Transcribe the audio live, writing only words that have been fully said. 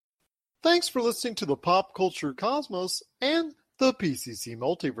Thanks for listening to the Pop Culture Cosmos and the PCC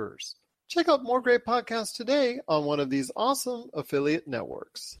Multiverse. Check out more great podcasts today on one of these awesome affiliate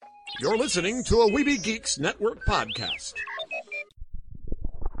networks. You're listening to a Weeby Geeks Network podcast.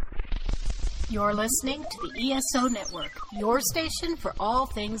 You're listening to the ESO Network, your station for all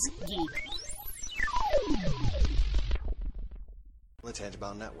things geek. The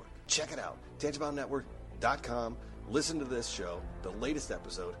Tangibound Network. Check it out. TangiboundNetwork.com. Listen to this show, the latest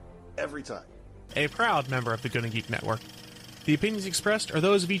episode, every time. A proud member of the Gonna Geek Network. The opinions expressed are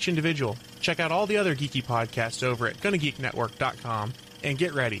those of each individual. Check out all the other geeky podcasts over at GonnaGeekNetwork.com and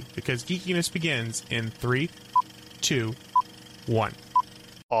get ready, because geekiness begins in 3, 2, 1.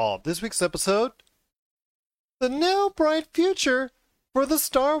 On this week's episode, the now bright future for the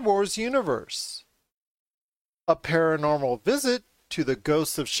Star Wars universe. A paranormal visit to the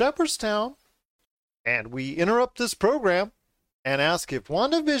ghosts of Shepherdstown, and we interrupt this program and ask if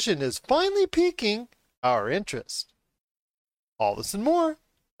WandaVision is finally piquing our interest. All this and more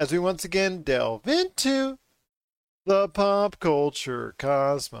as we once again delve into the pop culture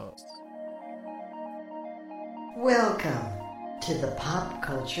cosmos. Welcome to the Pop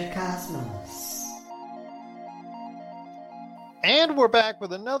Culture Cosmos. And we're back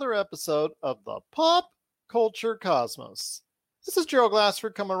with another episode of the Pop Culture Cosmos. This is Gerald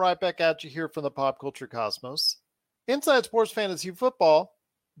Glassford coming right back at you here from the Pop Culture Cosmos. Inside Sports Fantasy Football,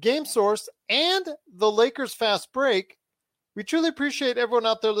 Game Source, and the Lakers Fast Break. We truly appreciate everyone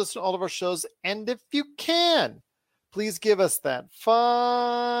out there listening to all of our shows. And if you can, please give us that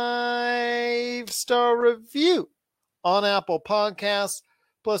 5-star review on Apple Podcasts.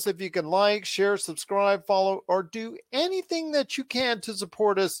 Plus, if you can like, share, subscribe, follow, or do anything that you can to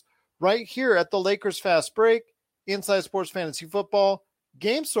support us right here at the Lakers Fast Break, Inside Sports Fantasy Football,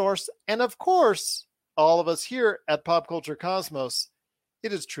 Game Source, and of course, all of us here at Pop Culture Cosmos,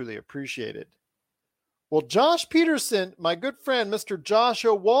 it is truly appreciated. Well, Josh Peterson, my good friend, Mr. Josh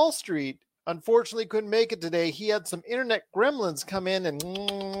O. Wall Street, unfortunately couldn't make it today. He had some internet gremlins come in and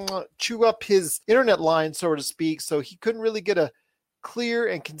chew up his internet line, so to speak, so he couldn't really get a clear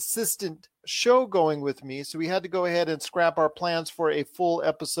and consistent show going with me, so we had to go ahead and scrap our plans for a full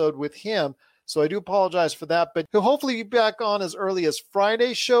episode with him. So I do apologize for that, but he'll hopefully be back on as early as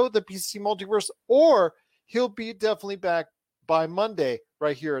Friday's show, the PCC Multiverse, or he'll be definitely back by Monday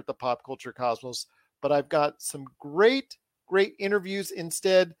right here at the Pop Culture Cosmos. But I've got some great interviews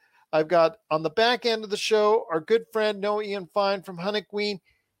instead. I've got on the back end of the show, our good friend Noah Ian Fine from Hunniqueen.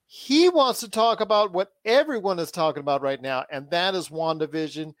 He wants to talk about what everyone is talking about right now, and that is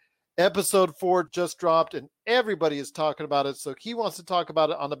WandaVision. Episode 4 just dropped, and everybody is talking about it, so he wants to talk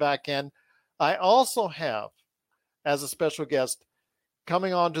about it on the back end. I also have, as a special guest,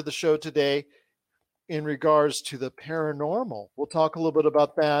 coming on to the show today in regards to the paranormal. We'll talk a little bit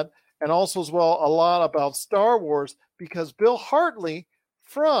about that, and also as well a lot about Star Wars, because Bill Hartley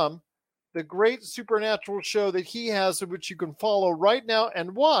from the great supernatural show that he has, which you can follow right now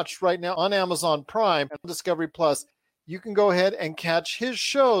and watch right now on Amazon Prime and Discovery Plus, you can go ahead and catch his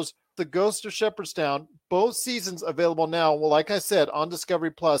shows, The Ghost of Shepherdstown, both seasons available now. Well, like I said, on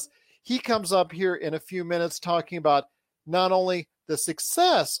Discovery Plus. He comes up here in a few minutes talking about not only the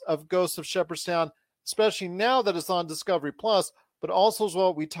success of Ghosts of Shepherdstown, especially now that it's on Discovery Plus, but also as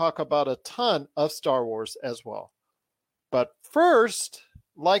well, we talk about a ton of Star Wars as well. But first,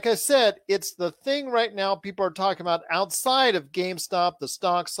 like I said, it's the thing right now people are talking about outside of GameStop, the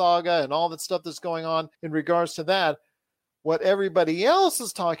stock saga, and all that stuff that's going on in regards to that. What everybody else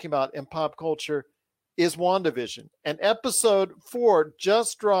is talking about in pop culture is WandaVision. And episode 4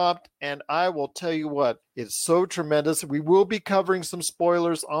 just dropped, and I will tell you what, it's so tremendous. We will be covering some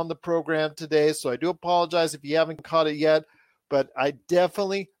spoilers on the program today, so I do apologize if you haven't caught it yet, but I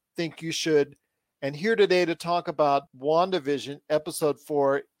definitely think you should. And here today to talk about WandaVision episode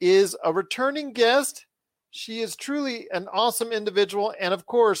 4 is a returning guest. She is truly an awesome individual, and of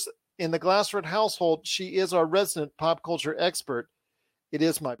course, in the Glassford household, she is our resident pop culture expert. It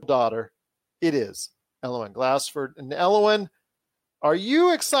is my daughter. It is Elowen Glassford. And Elowen, are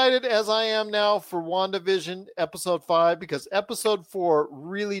you excited as I am now for WandaVision episode 5? Because episode 4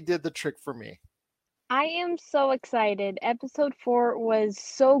 really did the trick for me. I am so excited. Episode 4 was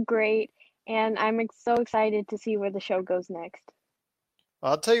so great, and I'm so excited to see where the show goes next.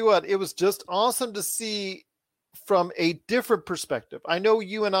 I'll tell you what, it was just awesome to see from a different perspective. I know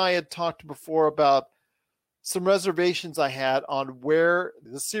you and I had talked before about some reservations I had on where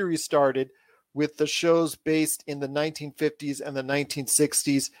the series started with the shows based in the 1950s and the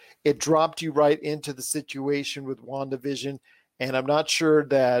 1960s. It dropped you right into the situation with WandaVision, and I'm not sure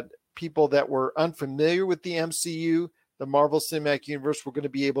that people that were unfamiliar with the MCU the Marvel Cinematic Universe were going to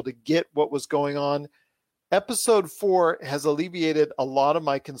be able to get what was going on. Episode 4 has alleviated a lot of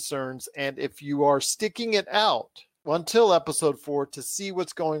my concerns, and if you are sticking it out until episode 4 to see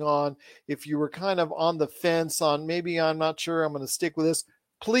what's going on, if you were kind of on the fence on maybe I'm not sure I'm going to stick with this,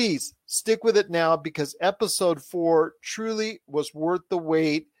 please stick with it now, because episode 4 truly was worth the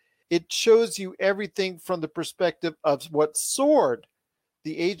wait. It shows you everything from the perspective of what SWORD,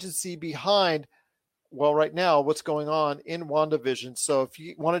 the agency behind, well, right now, what's going on in WandaVision. So if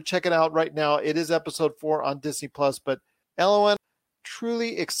you want to check it out right now, it is episode 4 on Disney+. But LON,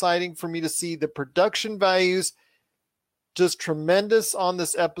 truly exciting for me to see the production values, just tremendous on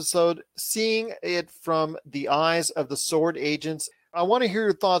this episode, seeing it from the eyes of the SWORD agents. I want to hear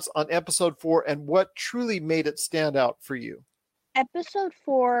your thoughts on episode 4 and what truly made it stand out for you. Episode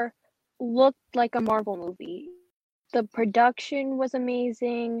 4 looked like a Marvel movie. The production was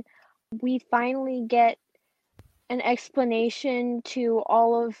amazing. We finally get an explanation to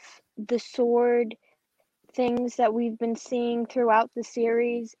all of the SWORD things that we've been seeing throughout the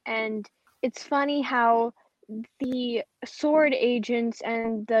series. And it's funny how the SWORD agents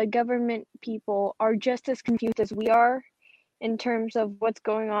and the government people are just as confused as we are in terms of what's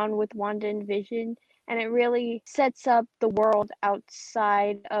going on with Wanda and Vision. And it really sets up the world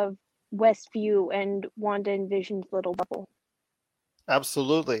outside of Westview and Wanda and Vision's little bubble.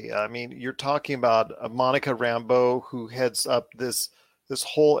 Absolutely. I mean, you're talking about Monica Rambeau, who heads up this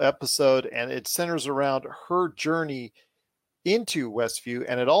whole episode, and it centers around her journey into Westview.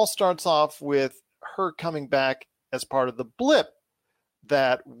 And it all starts off with her coming back as part of the blip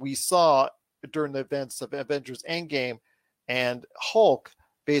that we saw during the events of Avengers Endgame, and Hulk,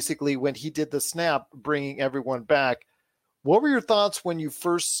 basically, when he did the snap, bringing everyone back. What were your thoughts when you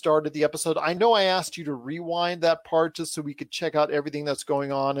first started the episode? I know I asked you to rewind that part just so we could check out everything that's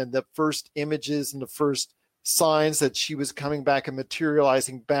going on and the first images and the first signs that she was coming back and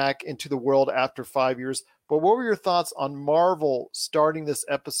materializing back into the world after 5 years. But what were your thoughts on Marvel starting this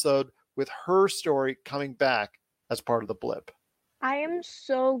episode with her story coming back as part of the blip? I am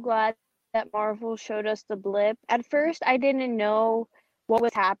so glad that Marvel showed us the blip. At first, I didn't know what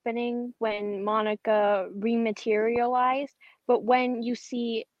was happening when Monica rematerialized, but when you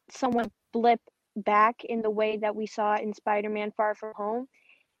see someone blip back in the way that we saw in Spider-Man Far From Home,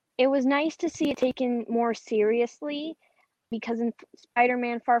 it was nice to see it taken more seriously, because in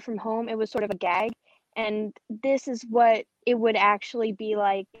Spider-Man Far From Home it was sort of a gag, and this is what it would actually be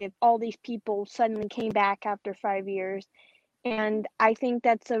like if all these people suddenly came back after 5 years. And I think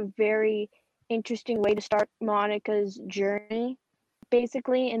that's a very interesting way to start Monica's journey,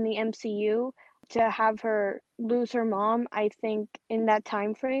 basically, in the MCU, to have her lose her mom. I think in that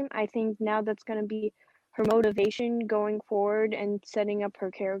time frame, I think now that's going to be her motivation going forward and setting up her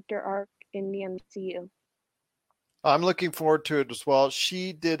character arc in the MCU. I'm looking forward to it as well.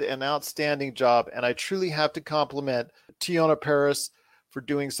 She did an outstanding job, and I truly have to compliment Teyonah Parris for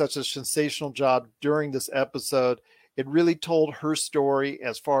doing such a sensational job during this episode. It really told her story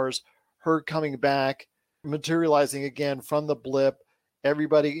as far as her coming back, materializing again from the blip,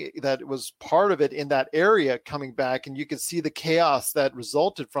 everybody that was part of it in that area coming back, and you could see the chaos that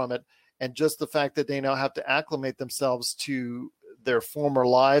resulted from it, and just the fact that they now have to acclimate themselves to their former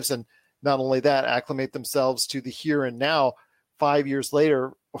lives, and not only that, acclimate themselves to the here and now, 5 years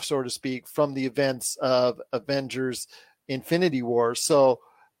later, so to speak, from the events of Avengers Infinity War. So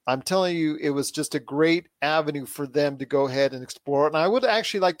I'm telling you, it was just a great avenue for them to go ahead and explore. And I would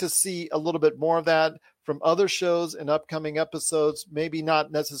actually like to see a little bit more of that from other shows in upcoming episodes, maybe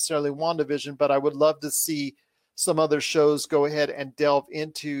not necessarily WandaVision, but I would love to see some other shows go ahead and delve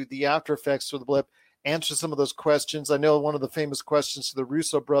into the after effects of the blip, answer some of those questions. I know one of the famous questions to the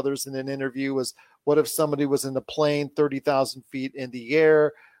Russo brothers in an interview was, what if somebody was in a plane 30,000 feet in the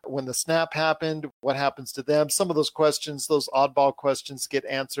air? When the snap happened, what happens to them? Some of those questions, those oddball questions, get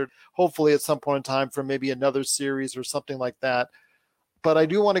answered, hopefully at some point in time from maybe another series or something like that. But I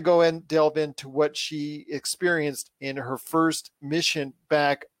do want to go and delve into what she experienced in her first mission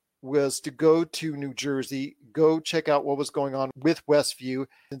back, was to go to New Jersey, go check out what was going on with Westview,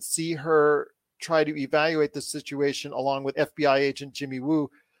 and see her try to evaluate the situation along with FBI agent Jimmy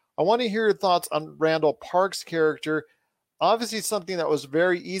Woo. I want to hear your thoughts on Randall Park's character. Obviously something that was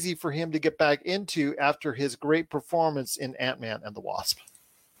very easy for him to get back into after his great performance in Ant-Man and the Wasp.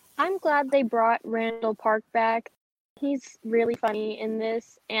 I'm glad they brought Randall Park back. He's really funny in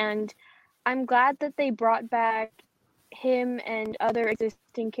this, and I'm glad that they brought back him and other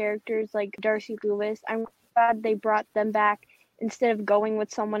existing characters like Darcy Lewis. I'm glad they brought them back instead of going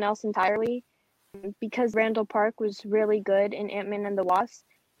with someone else entirely, because Randall Park was really good in Ant-Man and the Wasp.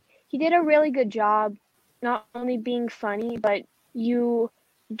 He did a really good job not only being funny, but you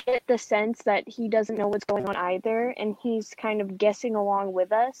get the sense that he doesn't know what's going on either, and he's kind of guessing along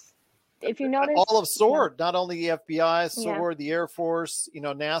with us. If you notice, all of SWORD, not only the FBI, Yeah. SWORD, the Air Force,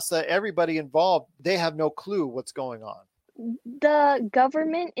 NASA, everybody involved, they have no clue what's going on. the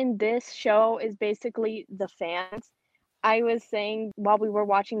government in this show is basically the fans. I was saying while we were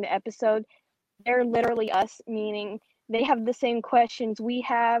watching the episode, they're literally us, meaning they have the same questions we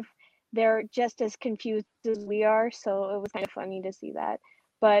have. They're just as confused as we are, so it was kind of funny to see that.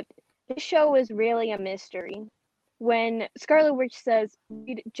 But this show is really a mystery. When Scarlet Witch says,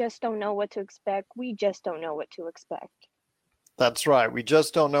 we just don't know what to expect, we just don't know what to expect. That's right. We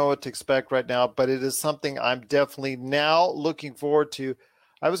just don't know what to expect right now, but it is something I'm definitely now looking forward to.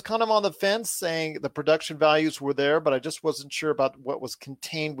 I was kind of on the fence saying the production values were there, but I just wasn't sure about what was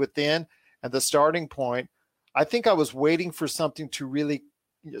contained within and the starting point. I think I was waiting for something to really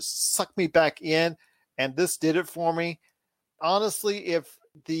suck me back in, and this did it for me. Honestly, if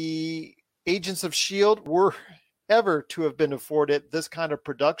the Agents of S.H.I.E.L.D. were ever to have been afforded this kind of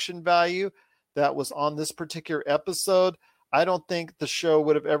production value that was on this particular episode, I don't think the show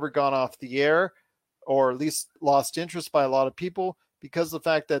would have ever gone off the air, or at least lost interest by a lot of people, because of the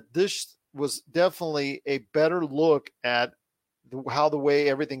fact that this was definitely a better look at how the way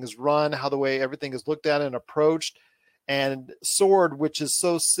everything is run, how the way everything is looked at and approached. And SWORD, which is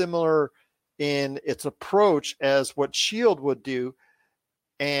so similar in its approach as what S.H.I.E.L.D. would do,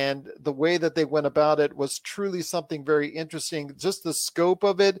 and the way that they went about it was truly something very interesting. Just the scope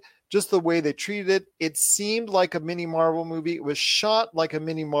of it, just the way they treated it, it seemed like a mini Marvel movie. It was shot like a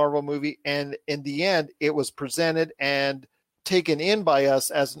mini Marvel movie, and in the end, it was presented and taken in by us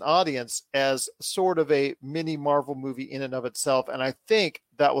as an audience as sort of a mini Marvel movie in and of itself. And I think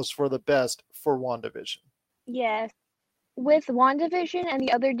that was for the best for WandaVision. Yes. With WandaVision and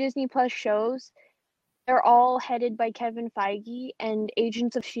the other Disney Plus shows, they're all headed by Kevin Feige, and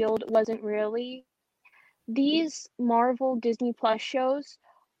Agents of S.H.I.E.L.D. wasn't really. These Marvel Disney Plus shows,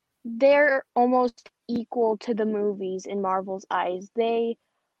 they're almost equal to the movies in Marvel's eyes. They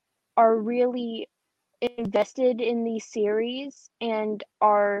are really invested in these series and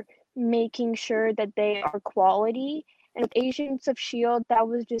are making sure that they are quality. And with Agents of S.H.I.E.L.D., that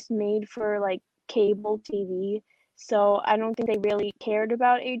was just made for like cable TV. So I don't think they really cared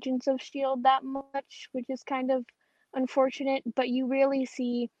about Agents of S.H.I.E.L.D. that much, which is kind of unfortunate. But you really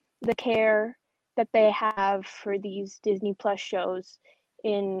see the care that they have for these Disney Plus shows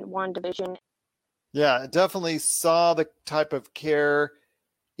in WandaVision. Yeah, I definitely saw the type of care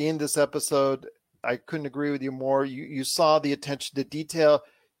in this episode. I couldn't agree with you more. You saw the attention to detail.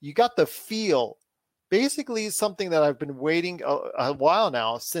 You got the feel. Basically, something that I've been waiting a while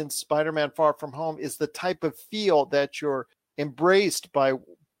now since Spider-Man Far From Home is the type of feel that you're embraced by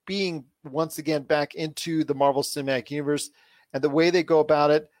being once again back into the Marvel Cinematic Universe and the way they go about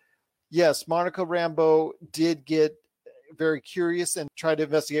it. Yes, Monica Rambeau did get very curious and tried to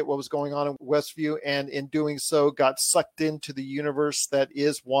investigate what was going on in Westview, and in doing so got sucked into the universe that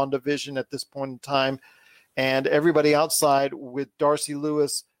is WandaVision at this point in time. And everybody outside, with Darcy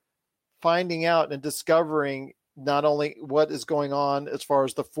Lewis finding out and discovering not only what is going on as far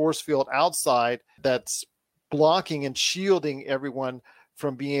as the force field outside that's blocking and shielding everyone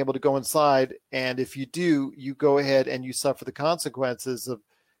from being able to go inside. And if you do, you go ahead and you suffer the consequences of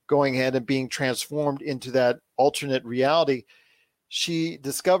going ahead and being transformed into that alternate reality. She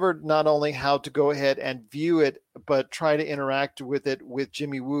discovered not only how to go ahead and view it, but try to interact with it with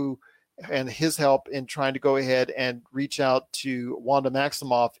Jimmy Woo and his help in trying to go ahead and reach out to Wanda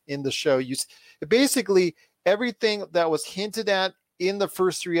Maximoff in the show. Basically, everything that was hinted at in the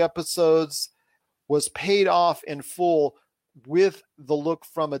first 3 episodes was paid off in full with the look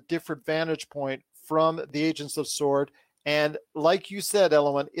from a different vantage point from the Agents of S.W.O.R.D. And like you said,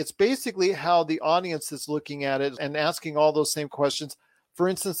 Elowen, it's basically how the audience is looking at it and asking all those same questions. For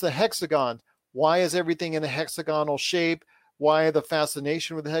instance, the hexagon. Why is everything in a hexagonal shape? Why the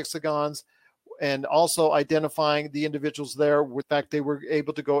fascination with the hexagons? And also identifying the individuals there. In fact, they were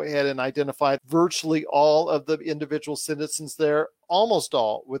able to go ahead and identify virtually all of the individual citizens there. Almost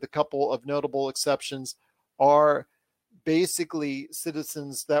all, with a couple of notable exceptions, are basically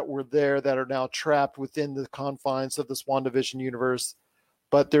citizens that were there that are now trapped within the confines of this WandaVision universe.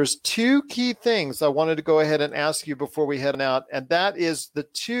 But there's 2 key things I wanted to go ahead and ask you before we head out, and that is the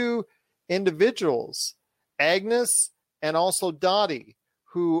 2 individuals, Agnes and also Dottie,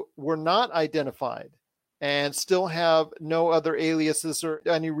 who were not identified and still have no other aliases or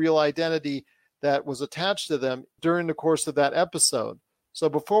any real identity that was attached to them during the course of that episode. So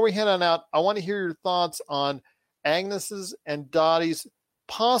before we head on out, I want to hear your thoughts on Agnes's and Dottie's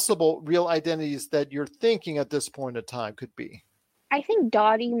possible real identities that you're thinking at this point in time could be? I think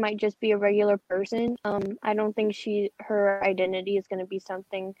Dottie might just be a regular person. I don't think her identity is going to be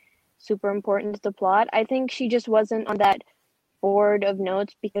something super important to the plot. I think she just wasn't on that board of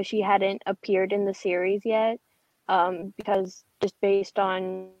notes because she hadn't appeared in the series yet. Because just based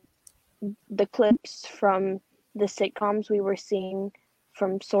on the clips from the sitcoms we were seeing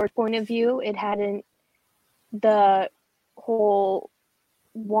from Sword's point of view, the whole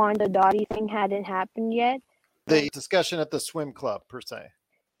Wanda Dottie thing hadn't happened yet. The discussion at the swim club, per se.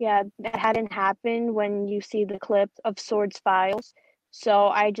 Yeah, that hadn't happened when you see the clip of Sword's files. So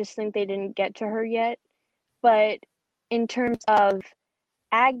I just think they didn't get to her yet. But in terms of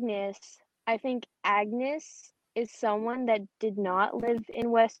Agnes, I think Agnes is someone that did not live in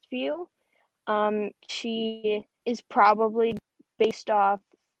Westview. She is probably based off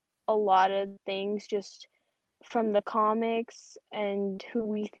a lot of things just from the comics and who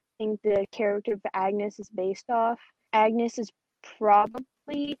we think the character of Agnes is based off. Agnes is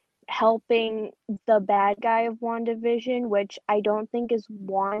probably helping the bad guy of WandaVision, which I don't think is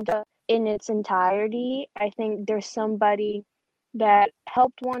Wanda in its entirety. I think there's somebody that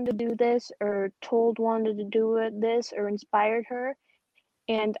helped Wanda do this or told Wanda to do this or inspired her.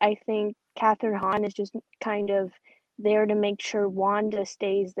 And I think Catherine Hahn is just kind of there to make sure Wanda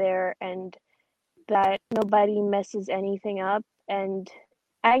stays there and that nobody messes anything up. And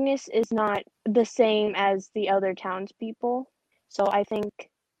Agnes is not the same as the other townspeople. So I think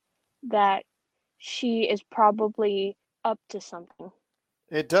that she is probably up to something.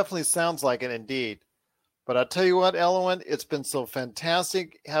 It definitely sounds like it indeed. But I'll tell you what, Elowen, it's been so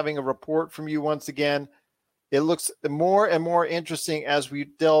fantastic having a report from you once again. It looks more and more interesting as we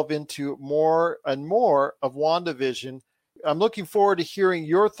delve into more and more of WandaVision. I'm looking forward to hearing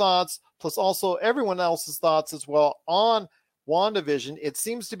your thoughts, plus also everyone else's thoughts as well on WandaVision. It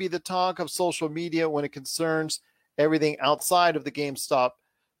seems to be the talk of social media when it concerns everything outside of the GameStop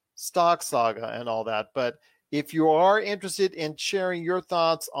stock saga and all that. But if you are interested in sharing your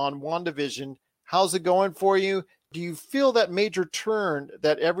thoughts on WandaVision, how's it going for you? Do you feel that major turn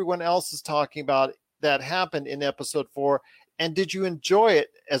that everyone else is talking about that happened in episode 4? And did you enjoy it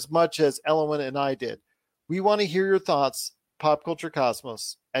as much as Elowen and I did? We want to hear your thoughts.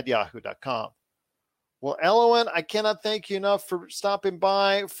 popculturecosmos@yahoo.com. Well, Elowen, I cannot thank you enough for stopping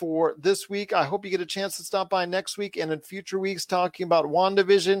by for this week. I hope you get a chance to stop by next week and in future weeks talking about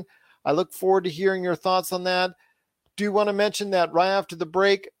WandaVision. I look forward to hearing your thoughts on that. Do want to mention that right after the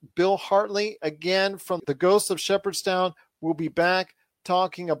break, Bill Hartley, again from the Ghosts of Shepherdstown, will be back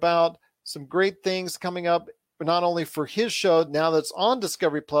talking about some great things coming up, not only for his show now that's on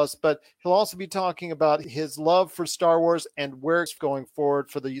Discovery Plus, but he'll also be talking about his love for Star Wars and where it's going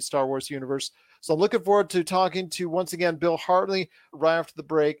forward for the Star Wars universe. So I'm looking forward to talking to, once again, Bill Hartley right after the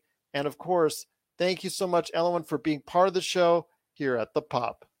break. And of course, thank you so much, Elowen, for being part of the show here at the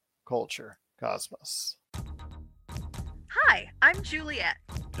Pop Culture Cosmos. Hi, I'm Juliet.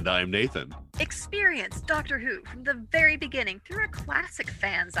 And I'm Nathan. Experience Doctor Who from the very beginning through a classic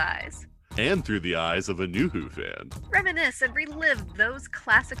fan's eyes. And through the eyes of a new Who fan. Reminisce and relive those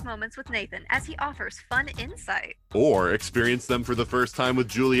classic moments with Nathan as he offers fun insight. Or experience them for the first time with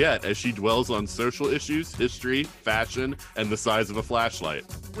Juliet as she dwells on social issues, history, fashion, and the size of a flashlight.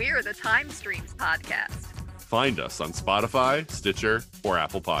 We're the Time Streams Podcast. Find us on Spotify, Stitcher, or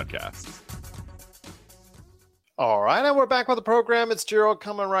Apple Podcasts. All right, and we're back with the program. It's Gerald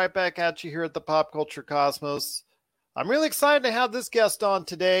coming right back at you here at the Pop Culture Cosmos. I'm really excited to have this guest on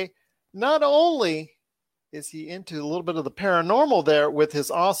today. Not only is he into a little bit of the paranormal there with his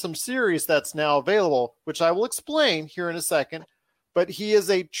awesome series that's now available, which I will explain here in a second, but he is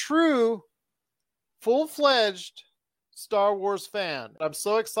a true, full-fledged Star Wars fan. I'm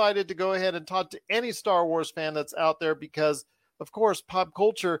so excited to go ahead and talk to any Star Wars fan that's out there because, of course, pop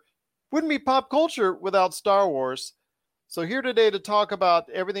culture wouldn't be pop culture without Star Wars. So here today to talk about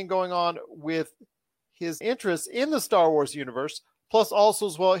everything going on with his interest in the Star Wars universe, plus also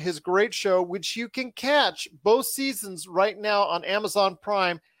as well his great show, which you can catch both seasons right now on Amazon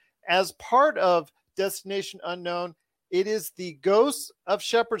Prime as part of Destination Unknown. It is the Ghosts of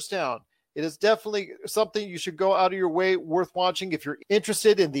Shepherdstown. It is definitely something you should go out of your way, worth watching if you're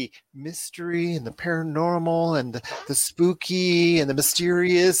interested in the mystery and the paranormal and the spooky and the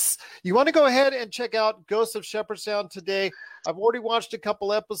mysterious. You want to go ahead and check out Ghosts of Shepherdstown today. I've already watched a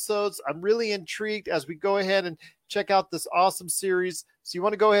couple episodes. I'm really intrigued as we go ahead and check out this awesome series. So you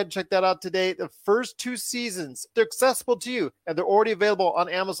want to go ahead and check that out today. The first 2 seasons, they're accessible to you, and they're already available on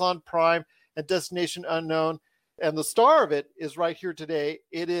Amazon Prime and Destination Unknown. And the star of it is right here today.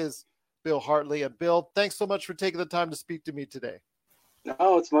 It is Bill Hartley. And Bill, thanks so much for taking the time to speak to me today.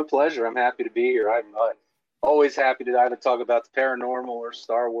 No, it's my pleasure. I'm happy to be here. I'm always happy to either talk about the paranormal or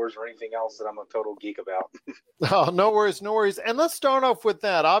Star Wars or anything else that I'm a total geek about. Oh, no worries, no worries. And let's start off with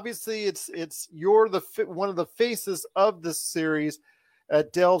that. Obviously, it's you're one of the faces of this series.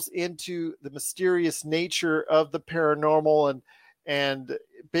 Delves into the mysterious nature of the paranormal and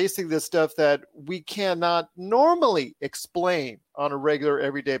basically the stuff that we cannot normally explain on a regular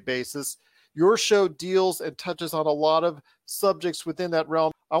everyday basis. Your show deals and touches on a lot of subjects within that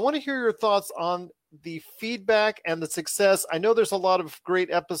realm. I want to hear your thoughts on the feedback and the success. I know there's a lot of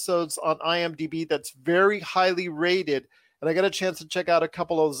great episodes on IMDb that's very highly rated, and I got a chance to check out a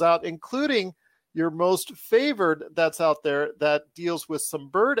couple of those out, including your most favored that's out there that deals with some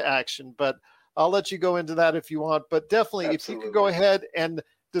bird action. But I'll let you go into that if you want. But definitely, Absolutely. If you could go ahead and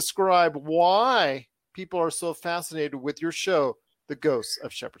describe why people are so fascinated with your show, The Ghosts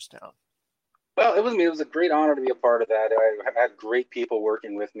of Shepherdstown. Well, it was a great honor to be a part of that. I had great people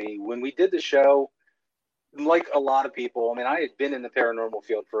working with me. When we did the show, like a lot of people, I mean, I had been in the paranormal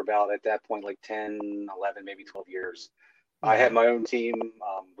field for about, at that point, like 10, 11, maybe 12 years. I had my own team.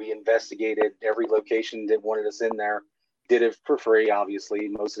 We investigated every location that wanted us in there. Did it for free, obviously.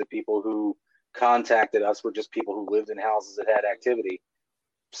 Most of the people who contacted us were just people who lived in houses that had activity.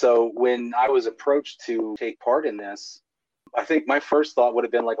 So when I was approached to take part in this, I think my first thought would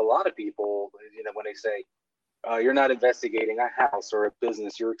have been like a lot of people, when they say, you're not investigating a house or a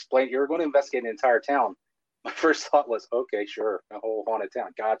business, you're going to investigate an entire town. My first thought was, okay, sure, a whole haunted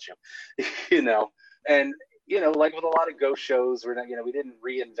town, gotcha. And like with a lot of ghost shows, we didn't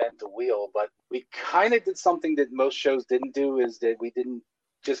reinvent the wheel, but we kind of did something that most shows didn't do, is that we didn't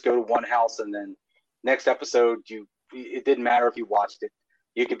just go to one house and then next episode, it didn't matter if you watched it.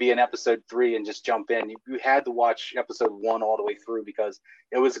 You could be in episode 3 and just jump in. You had to watch episode 1 all the way through because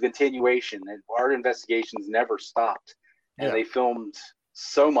it was a continuation, and our investigations never stopped. And they filmed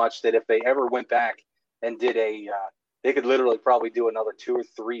so much that if they ever went back and did they could literally probably do another 2 or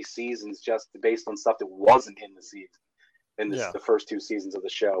 3 seasons just based on stuff that wasn't in the season, the first 2 seasons of the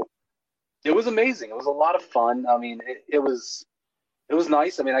show. It was amazing. It was a lot of fun. I mean, it was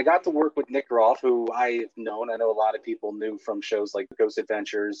nice. I mean, I got to work with Nick Groff, who I've known. I know a lot of people knew from shows like Ghost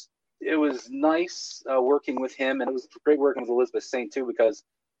Adventures. It was nice working with him, and it was great working with Elizabeth Saint, too, because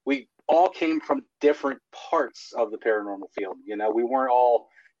we all came from different parts of the paranormal field. We weren't all,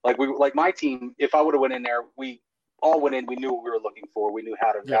 like my team, if I would have went in there, we all went in, we knew what we were looking for. We knew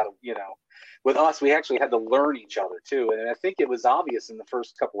how to, with us, we actually had to learn each other, too. And I think it was obvious in the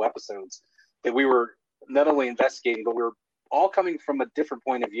first couple episodes that we were not only investigating, but we were all coming from a different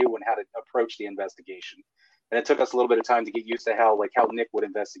point of view on how to approach the investigation. And it took us a little bit of time to get used to how Nick would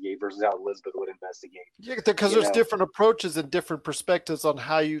investigate versus how Elizabeth would investigate. Yeah, because there's different approaches and different perspectives on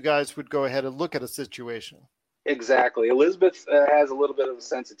how you guys would go ahead and look at a situation. Exactly. Elizabeth has a little bit of a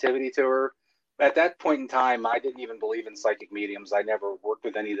sensitivity to her. At that point in time, I didn't even believe in psychic mediums. I never worked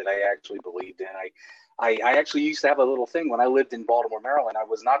with any that I actually believed in. I actually used to have a little thing when I lived in Baltimore, Maryland. I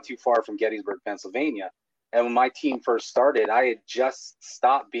was not too far from Gettysburg, Pennsylvania. And when my team first started, I had just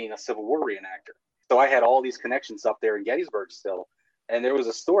stopped being a Civil War reenactor. So I had all these connections up there in Gettysburg still. And there was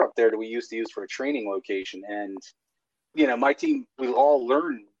a store up there that we used to use for a training location. And, my team, we all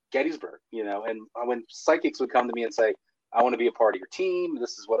learned Gettysburg, and when psychics would come to me and say, I want to be a part of your team,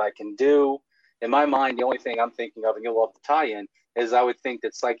 this is what I can do. In my mind, the only thing I'm thinking of, and you'll love the tie-in, is I would think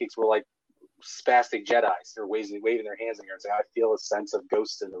that psychics were like spastic Jedis. They're waving their hands in the air and saying, I feel a sense of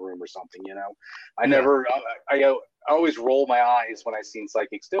ghosts in the room or something, I always roll my eyes when I seen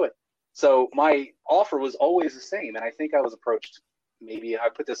psychics do it. So my offer was always the same. And I think I was approached, maybe I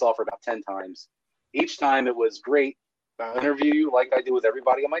put this offer about 10 times. Each time it was great. I'll interview you like I do with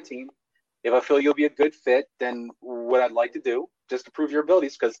everybody on my team. If I feel you'll be a good fit, then what I'd like to do, just to prove your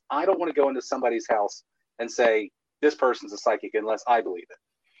abilities, because I don't want to go into somebody's house and say, this person's a psychic unless I believe it.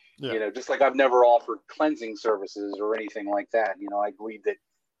 Yeah. Just like I've never offered cleansing services or anything like that. I believe that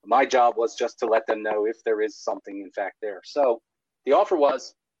my job was just to let them know if there is something in fact there. So the offer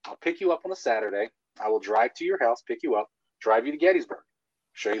was, I'll pick you up on a Saturday. I will drive to your house, pick you up, drive you to Gettysburg,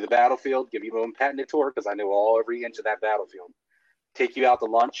 show you the battlefield, give you my own patented tour because I know every inch of that battlefield, take you out to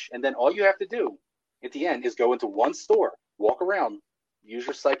lunch. And then all you have to do at the end is go into one store, walk around, use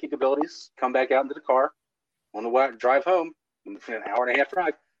your psychic abilities, come back out into the car on the drive home, an hour and a half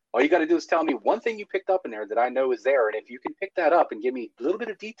drive. All you got to do is tell me one thing you picked up in there that I know is there. And if you can pick that up and give me a little bit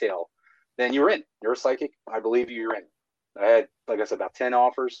of detail, then you're in. You're a psychic. I believe you're in. I had, like I said, about 10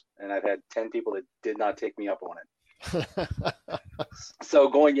 offers, and I've had 10 people that did not take me up on it. So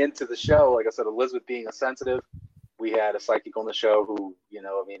going into the show, like I said, Elizabeth being a sensitive, we had a psychic on the show who,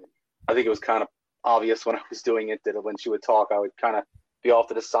 I think it was kind of obvious when I was doing it that when she would talk, I would kind of be off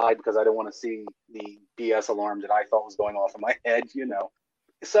to the side because I didn't want to see the BS alarm that I thought was going off in my head,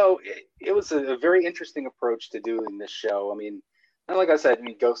 So it was a very interesting approach to doing this show. I mean, and like I said,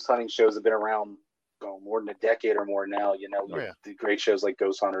 ghost hunting shows have been around more than a decade or more now. The great shows like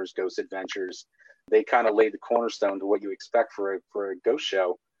Ghost Hunters, Ghost Adventures, they kind of laid the cornerstone to what you expect for a ghost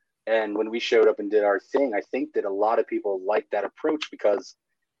show. And when we showed up and did our thing, I think that a lot of people liked that approach because,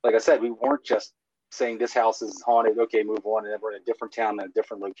 like I said, we weren't just saying this house is haunted, okay, move on, and then we're in a different town in a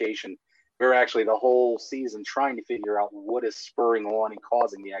different location. We were actually the whole season trying to figure out what is spurring on and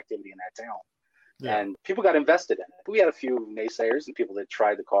causing the activity in that town. Yeah. And people got invested in it. We had a few naysayers and people that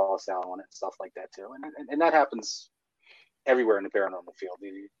tried to call us out on it and stuff like that too. And that happens everywhere in the paranormal field.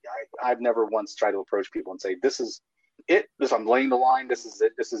 I've never once tried to approach people and say, this is it. I'm laying the line. This is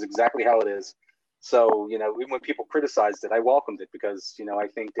it. This is exactly how it is. So, even when people criticized it, I welcomed it because, I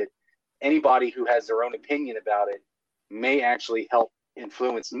think that anybody who has their own opinion about it may actually help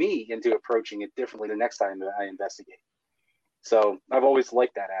influence me into approaching it differently the next time that I investigate. So I've always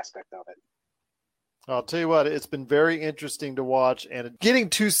liked that aspect of it. I'll tell you what, it's been very interesting to watch, and getting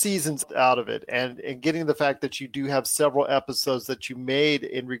 2 seasons out of it and getting the fact that you do have several episodes that you made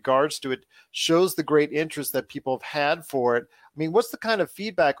in regards to it shows the great interest that people have had for it. I mean, what's the kind of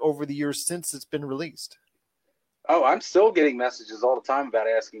feedback over the years since it's been released? Oh, I'm still getting messages all the time about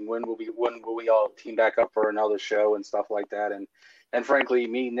asking when will we all team back up for another show and stuff like that. And frankly,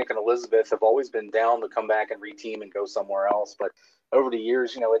 me, Nick, and Elizabeth have always been down to come back and reteam and go somewhere else. But over the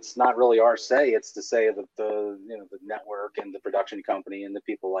years, it's not really our say. It's the say of the network and the production company and the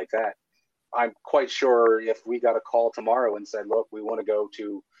people like that. I'm quite sure if we got a call tomorrow and said, look, we want to go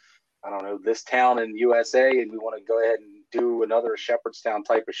to, I don't know, this town in USA and we want to go ahead and do another Shepherdstown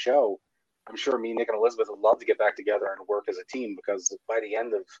type of show, I'm sure me, Nick, and Elizabeth would love to get back together and work as a team because by the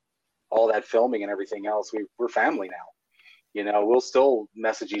end of all that filming and everything else, we're family now. We'll still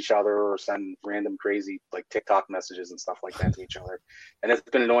message each other or send random crazy like TikTok messages and stuff like that to each other. And it's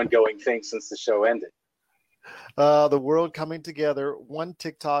been an ongoing thing since the show ended. The world coming together one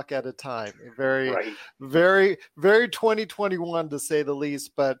TikTok at a time. Very, very, very 2021 to say the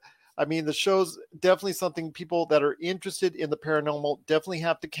least. But I mean, the show's definitely something people that are interested in the paranormal definitely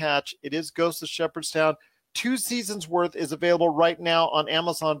have to catch. It is Ghosts of Shepherdstown. 2 seasons worth is available right now on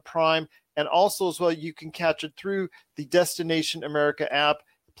Amazon Prime. And also as well, you can catch it through the Destination America app.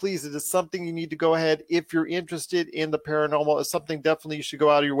 Please, it is something you need to go ahead if you're interested in the paranormal. It's something definitely you should go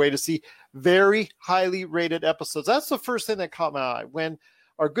out of your way to see. Very highly rated episodes. That's the first thing that caught my eye. When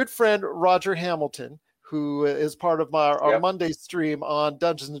our good friend Roger Hamilton, who is part of our Monday stream on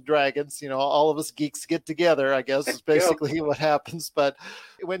Dungeons and Dragons, all of us geeks get together, I guess is basically what happens. But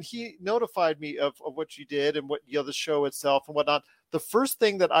when he notified me of what you did and what the show itself and whatnot, the first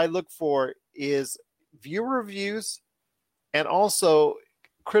thing that I look for is viewer reviews and also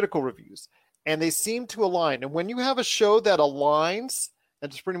critical reviews. And they seem to align. And when you have a show that aligns,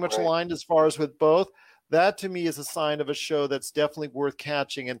 and it's pretty much aligned as far as with both, that to me is a sign of a show that's definitely worth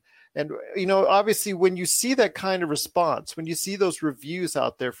catching. And obviously when you see that kind of response, when you see those reviews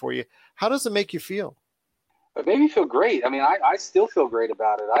out there for you, how does it make you feel? It made me feel great. I mean, I still feel great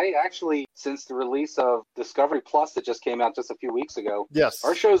about it. I actually, since the release of Discovery Plus that just came out just a few weeks ago, yes,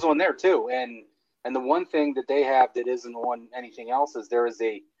 our show's on there too. And the one thing that they have that isn't on anything else is there is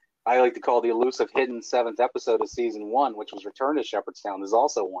I like to call the elusive hidden 7th episode of season 1, which was Return to Shepherdstown, is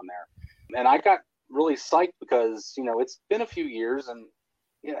also on there. And I got really psyched because, it's been a few years and,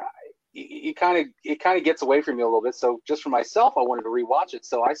 it kind of gets away from you a little bit. So just for myself, I wanted to rewatch it.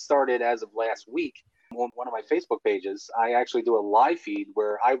 So I started as of last week on one of my Facebook pages. I actually do a live feed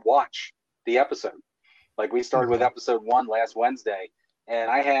where I watch the episode. Like we started with episode 1 last Wednesday, and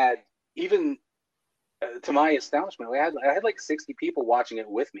I had even to my astonishment, I had like 60 people watching it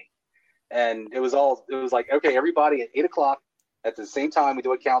with me, and it was like, okay, everybody at 8:00 at the same time, we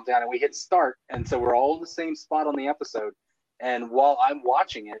do a countdown and we hit start, and so we're all in the same spot on the episode. And while I'm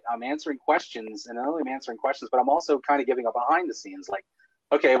watching it, I'm answering questions, and not only am I answering questions, but I'm also kind of giving a behind the scenes, like,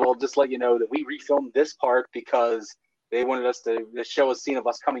 okay, well, just let you know that we refilmed this part because they wanted us to show a scene of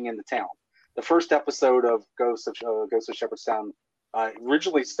us coming into town. The first episode of Ghosts of Shepherdstown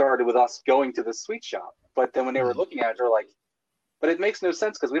originally started with us going to the sweet shop, but then when they were looking at it, they're like, but it makes no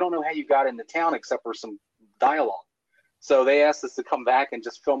sense because we don't know how you got into town except for some dialogue. So they asked us to come back and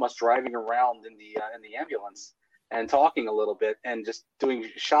just film us driving around in the ambulance and talking a little bit and just doing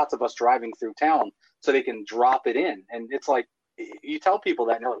shots of us driving through town so they can drop it in. And it's like, you tell people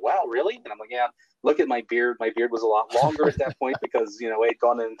that and they're like, wow, really? And I'm like, yeah, look at my beard. My beard was a lot longer at that point because, I had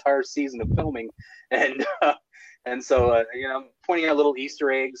gone an entire season of filming. And And so, pointing out little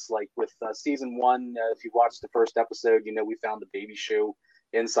Easter eggs, like with season 1, if you watched the first episode, we found the baby shoe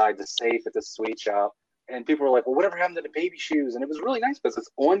inside the safe at the sweet shop. And people were like, well, whatever happened to the baby shoes? And it was really nice because it's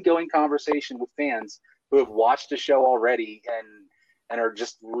ongoing conversation with fans who have watched the show already and are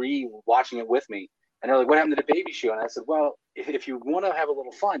just re-watching it with me. And they're like, what happened to the baby shoe? And I said, well, if you want to have a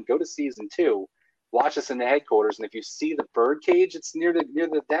little fun, go to season 2, watch us in the headquarters. And if you see the bird cage, it's near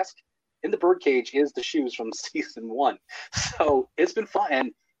the desk. In the bird cage is the shoes from season 1. So it's been fun.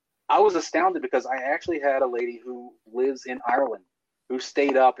 And I was astounded because I actually had a lady who lives in Ireland who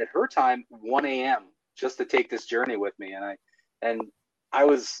stayed up at her time, 1 a.m., just to take this journey with me. And I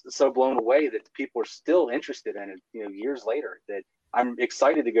was so blown away that people are still interested in it, years later, that I'm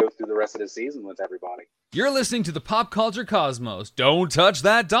excited to go through the rest of the season with everybody. You're listening to the Pop Culture Cosmos. Don't touch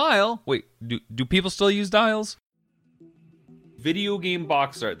that dial. Wait, do people still use dials? Video game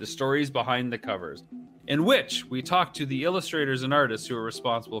box art, the stories behind the covers, in which we talk to the illustrators and artists who are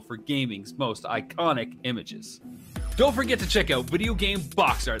responsible for gaming's most iconic images. Don't forget to check out Video Game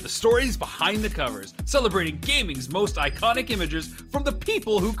Box Art, the stories behind the covers, celebrating gaming's most iconic images from the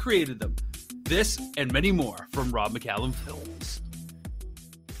people who created them. This and many more from Rob McCallum Films.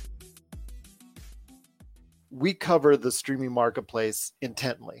 We cover the streaming marketplace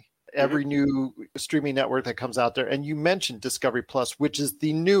intently. Every new streaming network that comes out there. And you mentioned Discovery Plus, which is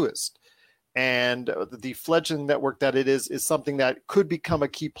the newest. And the fledgling network that it is something that could become a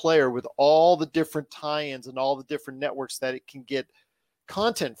key player with all the different tie-ins and all the different networks that it can get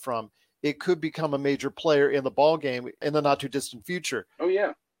content from. It could become a major player in the ball game in the not too distant future. Oh,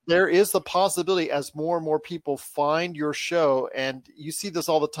 yeah. There is the possibility as more and more people find your show, and you see this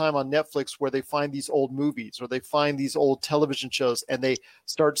all the time on Netflix where they find these old movies or they find these old television shows and they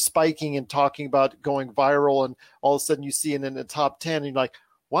start spiking and talking about going viral, and all of a sudden you see it in the top 10 and you're like,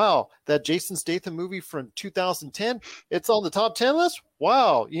 wow, that Jason Statham movie from 2010, it's on the top 10 list?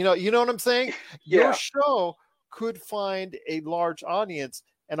 Wow. You know what I'm saying? Yeah. Your show could find a large audience.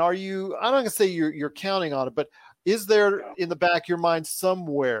 And are you, I'm not going to say you're counting on it, but is there in the back of your mind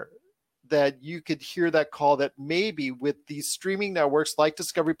somewhere that you could hear that call that maybe with these streaming networks like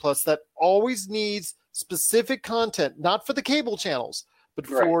Discovery Plus that always needs specific content, not for the cable channels, but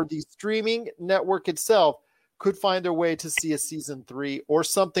for the streaming network itself, could find their way to see a season 3 or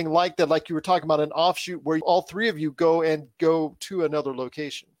something like that, like you were talking about, an offshoot where all three of you go to another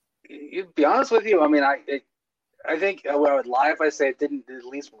location? To be honest with you, I mean, I think I would lie if I say it didn't at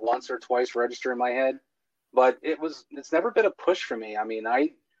least once or twice register in my head, but it's never been a push for me. I mean,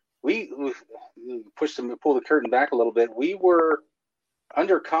 we pull the curtain back a little bit. We were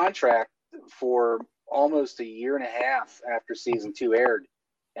under contract for almost a year and a half after season 2 aired,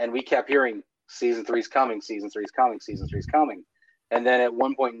 and we kept hearing season 3's coming, season 3's coming, season 3's coming. And then at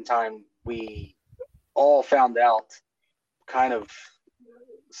one point in time, we all found out, kind of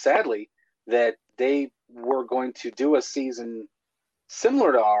sadly, that they were going to do a season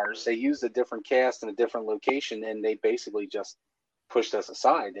similar to ours. They used a different cast in a different location, and they basically just pushed us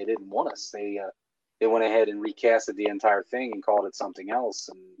aside. They didn't want us. They went ahead and recasted the entire thing and called it something else.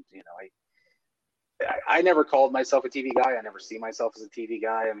 And I never called myself a TV guy. I never see myself as a TV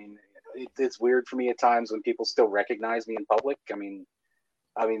guy. I mean, it's weird for me at times when people still recognize me in public. I mean,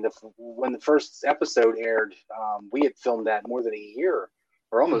 when the first episode aired, we had filmed that more than a year,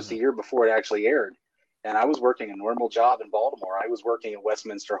 or almost a year before it actually aired. And I was working a normal job in Baltimore. I was working at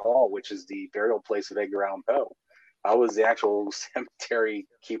Westminster Hall, which is the burial place of Edgar Allan Poe. I was the actual cemetery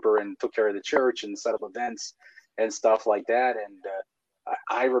keeper and took care of the church and set up events and stuff like that. And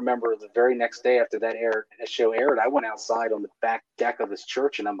I remember the very next day after that show aired, I went outside on the back deck of this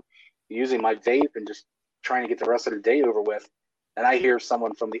church, and I'm using my vape and just trying to get the rest of the day over with. And I hear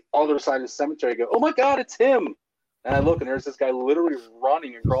someone from the other side of the cemetery go, "Oh my God, it's him." And I look, and there's this guy literally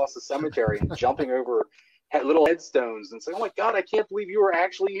running across the cemetery and jumping over little headstones and saying, "Oh my God, I can't believe you were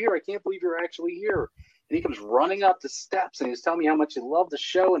actually here. I can't believe you're actually here." And he comes running up the steps, and he was telling me how much he loved the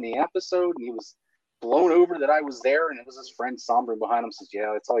show and the episode, and he was blown over that I was there. And it was his friend sombering behind him, says,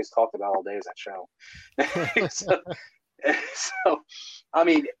 "Yeah, it's all he's talked about all day is that show." so, I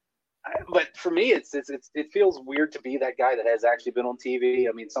mean, but for me, it feels weird to be that guy that has actually been on TV.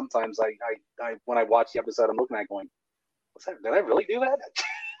 I mean, sometimes I when I watch the episode, I'm looking at it going, "What's that? Did I really do that?"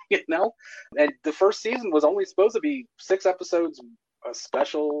 And the first season was only supposed to be 6 episodes, a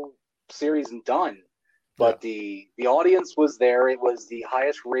special series, and done. But the audience was there. It was the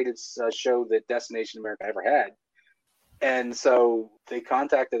highest rated show that Destination America ever had. And so they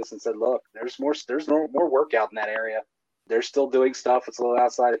contacted us and said, "Look, there's more work out in that area. They're still doing stuff. It's a little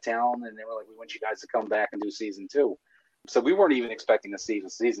outside of town." And they were like, "We want you guys to come back and do season 2. So we weren't even expecting a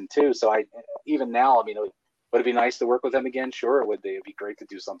season 2. So even now, I mean, Would it be nice to work with him again? Sure, it would be. It'd be great to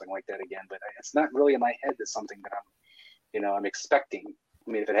do something like that again. But it's not really in my head. That's something that I'm expecting.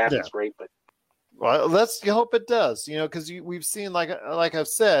 I mean, if it happens, great. But well, let's hope it does. Because we've seen, like I've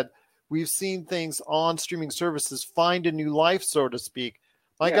said, we've seen things on streaming services find a new life, so to speak.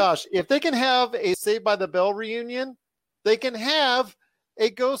 My gosh, if they can have a Saved by the Bell reunion, they can have a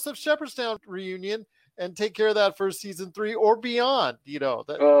Ghosts of Shepherdstown reunion and take care of that for season 3 or beyond.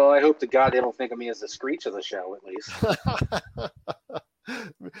 Oh, I hope to God they don't think of me as the Screech of the show, at least.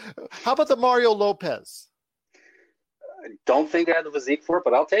 How about the Mario Lopez? I don't think I have the physique for it,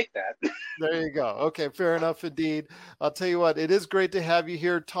 but I'll take that. There you go. Okay, fair enough indeed. I'll tell you what, it is great to have you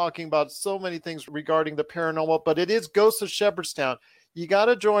here talking about so many things regarding the paranormal, but it is Ghosts of Shepherdstown. You got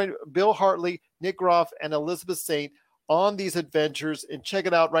to join Bill Hartley, Nick Groff, and Elizabeth Saint on these adventures and check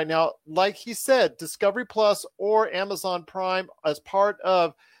it out right now. Like he said, Discovery Plus or Amazon Prime as part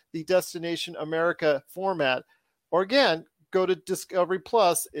of the Destination America format. Or again, go to Discovery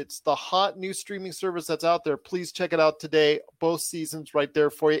Plus. It's the hot new streaming service that's out there. Please check it out today. Both seasons right there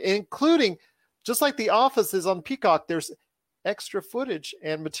for you, including, just like The Office is on Peacock, there's extra footage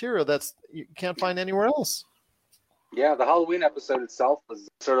and material that's you can't find anywhere else. Yeah, the Halloween episode itself was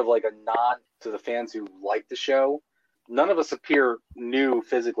sort of like a nod to the fans who like the show. None of us appear new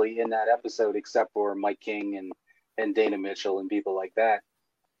physically in that episode except for Mike King and Dana Mitchell and people like that.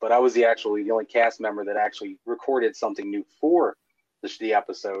 But I was the only cast member that actually recorded something new for the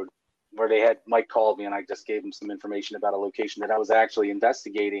episode, where they had Mike called me and I just gave him some information about a location that I was actually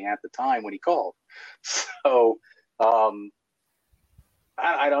investigating at the time when he called. So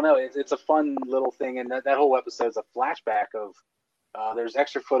I don't know. It's a fun little thing, and that whole episode is a flashback of there's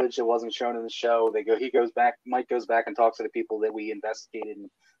extra footage that wasn't shown in the show. Mike goes back and talks to the people that we investigated and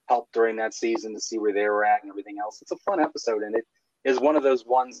helped during that season to see where they were at and everything else. It's a fun episode, and it is one of those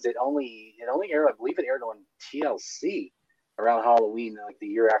ones that it only aired, I believe it aired on TLC around Halloween, like the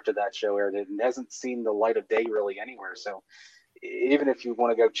year after that show aired. It hasn't seen the light of day really anywhere. So even if you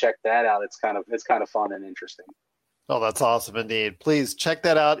want to go check that out, it's kind of fun and interesting. Oh, that's awesome indeed. Please check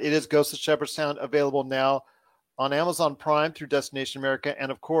that out. It is Ghost of Shepherdstown, available now on Amazon Prime through Destination America,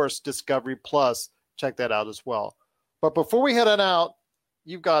 and of course, Discovery Plus. Check that out as well. But before we head on out,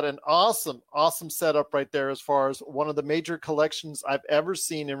 you've got an awesome setup right there as far as one of the major collections I've ever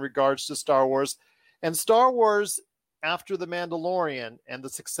seen in regards to Star Wars. And Star Wars, after The Mandalorian and the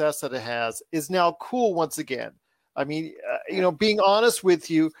success that it has, is now cool once again. I mean, being honest with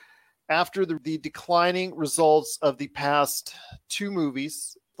you, after the declining results of the past 2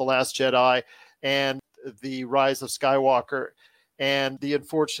 movies, The Last Jedi and The Rise of Skywalker, and the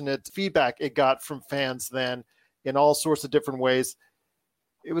unfortunate feedback it got from fans then in all sorts of different ways,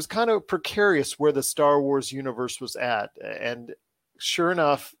 it was kind of precarious where the Star Wars universe was at. And sure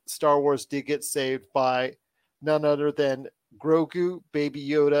enough, Star Wars did get saved by none other than Grogu, Baby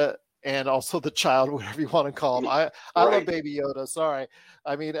Yoda, and also the child, whatever you want to call him. I love Baby Yoda. Sorry.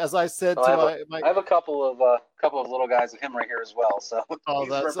 I mean, as I said I have a couple of little guys of him right here as well. So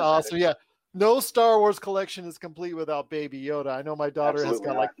that's awesome. Yeah. No Star Wars collection is complete without Baby Yoda. I know my daughter has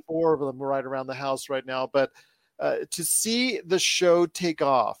got like 4 of them right around the house right now, but to see the show take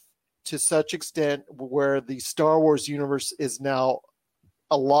off to such extent where the Star Wars universe is now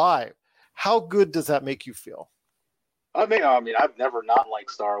alive, how good does that make you feel? I mean, I've never not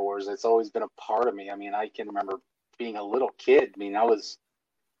liked Star Wars. It's always been a part of me. I mean, I can remember being a little kid. I mean, I was,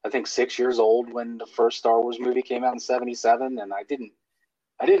 I think, 6 years old when the first Star Wars movie came out in '77, and I didn't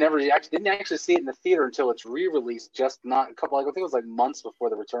actually see it in the theater until its re-release. I think it was like months before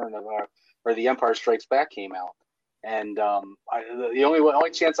the return of or The Empire Strikes Back came out. And the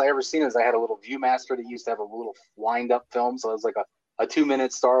only chance I ever seen is I had a little ViewMaster that used to have a little wind-up film, so it was like a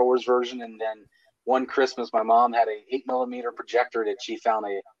 2-minute Star Wars version. And then one Christmas, my mom had a 8mm projector that she found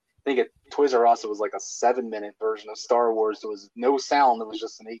I think at Toys R Us. It was like a 7-minute version of Star Wars. There was no sound. It was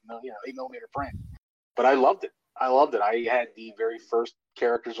just an 8mm print. But I loved it. I had the very first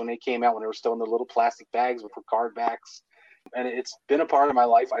characters when they came out, when they were still in the little plastic bags with the card backs. And it's been a part of my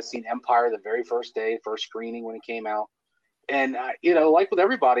life. I've seen Empire the very first day, first screening when it came out. And, like with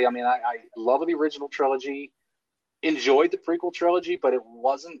everybody, I mean, I love the original trilogy, enjoyed the prequel trilogy, but it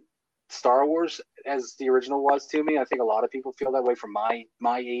wasn't Star Wars as the original was to me. I think a lot of people feel that way from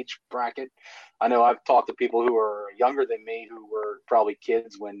my age bracket. I know I've talked to people who are younger than me who were probably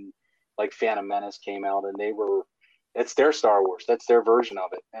kids when, like, Phantom Menace came out, and it's their Star Wars. That's their version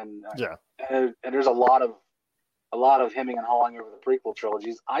of it. And and there's a lot of hemming and hawing over the prequel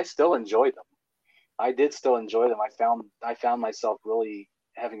trilogies. I still enjoyed them. I did still enjoy them. I found myself really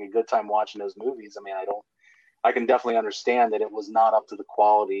having a good time watching those movies. I mean, I can definitely understand that it was not up to the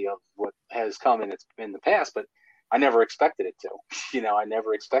quality of what has come in the past, but I never expected it to. I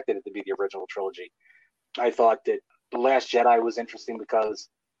never expected it to be the original trilogy. I thought that The Last Jedi was interesting because,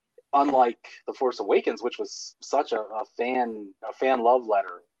 unlike The Force Awakens, which was such a fan love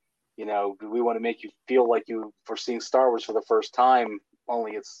letter, we want to make you feel like you were seeing Star Wars for the first time,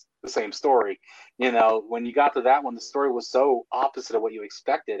 only it's the same story. When you got to that one, the story was so opposite of what you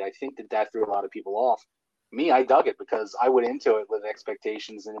expected. I think that threw a lot of people off. Me, I dug it because I went into it with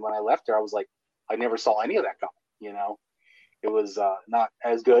expectations, and when I left there, I was like, I never saw any of that coming. It was not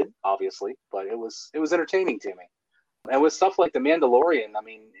as good, obviously, but it was entertaining to me. And with stuff like The Mandalorian, I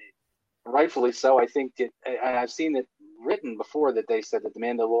mean, rightfully so. I think I've seen it written before that they said that The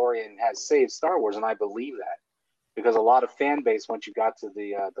Mandalorian has saved Star Wars, and I believe that because a lot of fan base, once you got to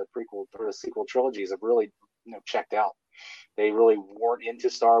the prequel or the sequel trilogies, have really checked out. They really weren't into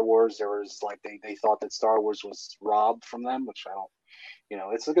Star Wars. There was like they thought that Star Wars was robbed from them, which I don't.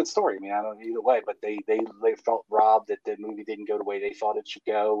 It's a good story. I mean, I don't either way, but they felt robbed that the movie didn't go the way they thought it should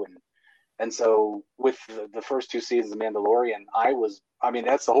go, and so with the first 2 seasons of Mandalorian,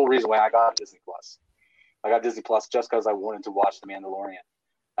 that's the whole reason why I got Disney Plus. I got Disney Plus just because I wanted to watch The Mandalorian,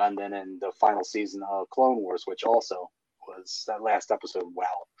 and then in the final season of Clone Wars, which also was that last episode.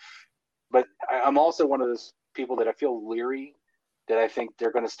 Wow! But I'm also one of those people that I feel leery that I think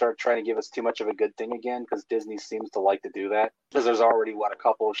they're going to start trying to give us too much of a good thing again because Disney seems to like to do that. Because there's already, a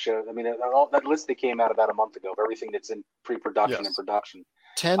couple of shows. I mean, that list that came out about a month ago of everything that's in pre-production and production.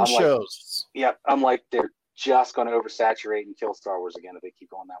 10 shows. I'm like, they're just going to oversaturate and kill Star Wars again if they keep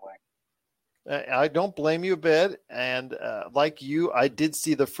going that way. I don't blame you a bit. And like you, I did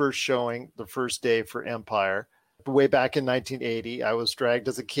see the first showing, the first day for Empire, way back in 1980. I was dragged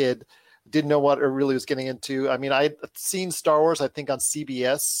as a kid. Didn't know what I really was getting into. I mean, I'd seen Star Wars, I think, on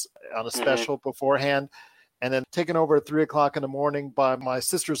CBS on a special beforehand, and then taken over at 3:00 in the morning by my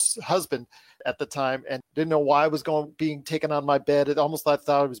sister's husband at the time, and didn't know why I was being taken on my bed. It almost I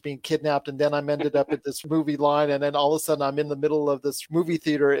thought I was being kidnapped, and then I ended up at this movie line, and then all of a sudden I'm in the middle of this movie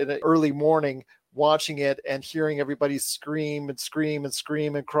theater in the early morning, watching it and hearing everybody scream and scream and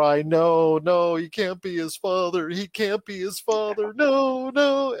scream and cry, no, he can't be his father. He can't be his father.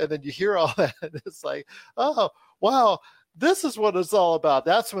 No. And then you hear all that. And it's like, oh, wow, this is what it's all about.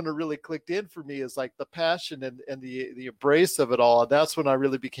 That's when it really clicked in for me, is like the passion and the embrace of it all. And that's when I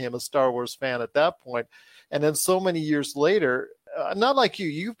really became a Star Wars fan at that point. And then so many years later, not like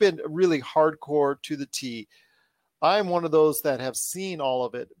you've been really hardcore to the T. I'm one of those that have seen all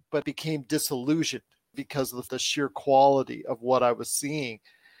of it, but became disillusioned because of the sheer quality of what I was seeing.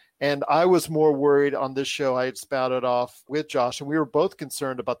 And I was more worried on this show. I had spouted off with Josh, and we were both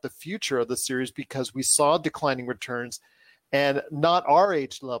concerned about the future of the series because we saw declining returns and not our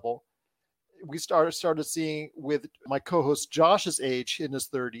age level. We started seeing with my co-host Josh's age in his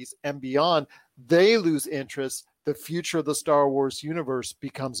 30s and beyond, they lose interest. The future of the Star Wars universe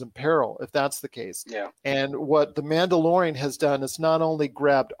becomes in peril if that's the case. Yeah. And what The Mandalorian has done is not only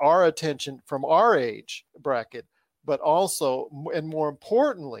grabbed our attention from our age bracket, but also, and more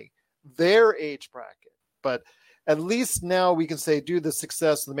importantly, their age bracket. But at least now we can say, due to the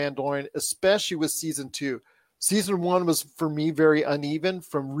success of The Mandalorian, especially with season 2. Season 1 was, for me, very uneven,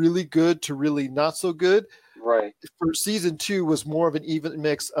 from really good to really not so good. Right. For season 2 was more of an even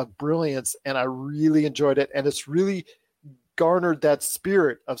mix of brilliance, and I really enjoyed it. And it's really garnered that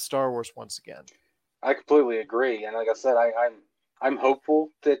spirit of Star Wars once again. I completely agree. And like I said, I'm hopeful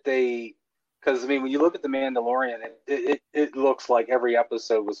that because I mean, when you look at The Mandalorian, it looks like every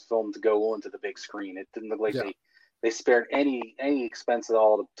episode was filmed to go onto the big screen. It didn't look like they spared any expense at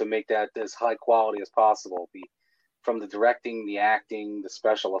all to make that as high quality as possible. From the directing, the acting, the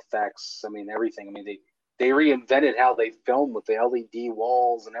special effects, I mean, everything. I mean, they reinvented how they film with the LED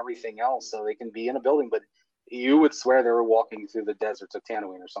walls and everything else, so they can be in a building, but you would swear they were walking through the deserts of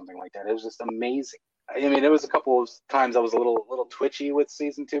Tatooine or something like that. It was just amazing. I mean, there was a couple of times I was a little twitchy with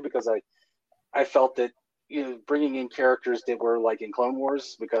season 2 because I felt that bringing in characters that were like in Clone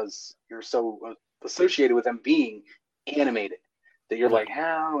Wars, because you're so associated with them being animated that you're like,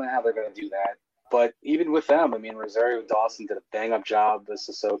 how they're going to do that? But even with them, I mean, Rosario Dawson did a bang up job as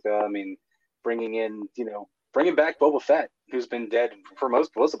Ahsoka. I mean, bringing back Boba Fett, who's been dead for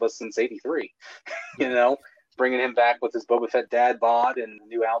most of us since '83. Bringing him back with his Boba Fett dad bod and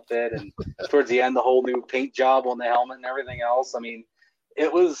new outfit, and towards the end, the whole new paint job on the helmet and everything else. I mean,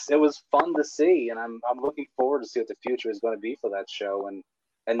 it was fun to see, and I'm looking forward to see what the future is going to be for that show.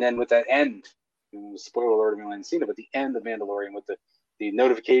 And then with that end, spoiler alert if you haven't seen it, but the end of Mandalorian with the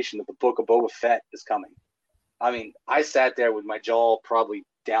notification that the Book of Boba Fett is coming. I mean, I sat there with my jaw probably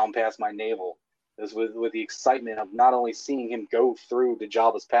down past my navel, is with the excitement of not only seeing him go through to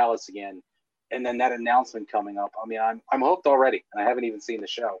Jabba's palace again, and then that announcement coming up. I mean, I'm hooked already, and I haven't even seen the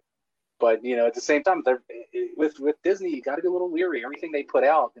show. But at the same time, with Disney, you got to be a little leery. Everything they put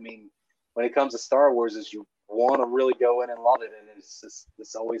out, I mean, when it comes to Star Wars, is you want to really go in and love it, and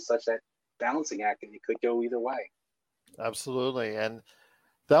it's always such that balancing act, and you could go either way. Absolutely, and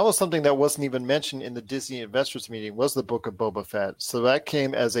that was something that wasn't even mentioned in the Disney investors meeting, was the Book of Boba Fett. So that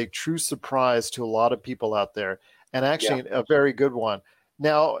came as a true surprise to a lot of people out there, and actually a very good one.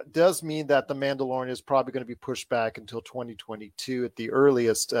 Now, it does mean that The Mandalorian is probably going to be pushed back until 2022 at the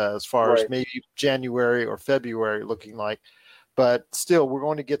earliest, as far as maybe January or February looking like. But still, we're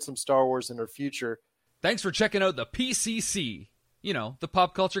going to get some Star Wars in our future. Thanks for checking out the PCC, the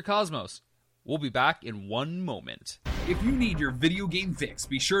Pop Culture Cosmos. We'll be back in one moment. If you need your video game fix,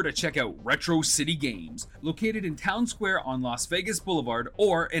 be sure to check out Retro City Games. Located in Town Square on Las Vegas Boulevard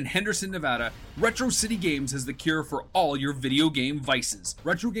or in Henderson, Nevada, Retro City Games has the cure for all your video game vices.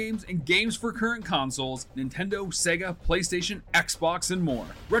 Retro games and games for current consoles, Nintendo, Sega, PlayStation, Xbox, and more.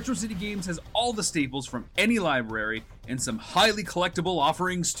 Retro City Games has all the staples from any library and some highly collectible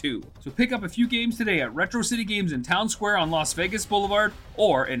offerings too. So pick up a few games today at Retro City Games in Town Square on Las Vegas Boulevard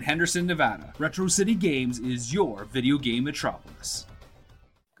or in Henderson, Nevada. Retro City Games is your video game metropolis.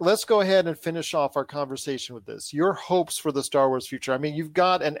 Let's go ahead and finish off our conversation with this. Your hopes for the Star Wars future. I mean, you've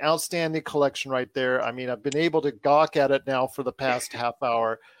got an outstanding collection right there. I mean, I've been able to gawk at it now for the past half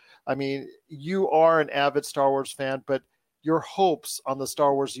hour. I mean, you are an avid Star Wars fan, but your hopes on the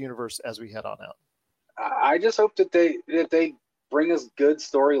Star Wars universe as we head on out. I just hope that they bring us good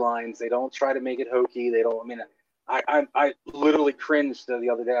storylines. They don't try to make it hokey. They don't. I mean, I literally cringed the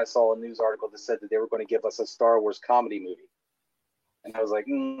other day. I saw a news article that said that they were going to give us a Star Wars comedy movie, and I was like,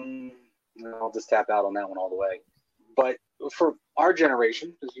 I'll just tap out on that one all the way. But for our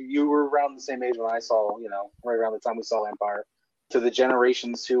generation, because you were around the same age when I saw, right around the time we saw Empire, to the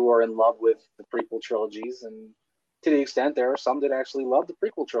generations who are in love with the prequel trilogies, and to the extent there are some that actually love the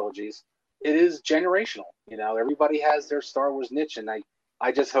prequel trilogies. It is generational. Everybody has their Star Wars niche, and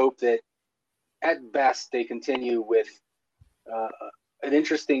I just hope that at best they continue with an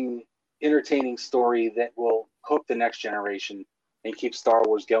interesting, entertaining story that will hook the next generation and keep Star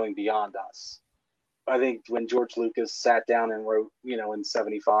Wars going beyond us. I think when George Lucas sat down and wrote, in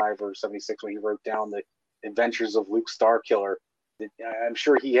 75 or 76, when he wrote down the Adventures of Luke Starkiller, I'm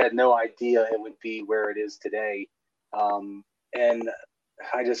sure he had no idea it would be where it is today. And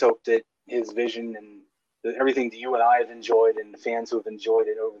I just hope that his vision and everything that you and I have enjoyed and the fans who have enjoyed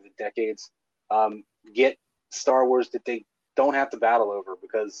it over the decades get Star Wars that they don't have to battle over,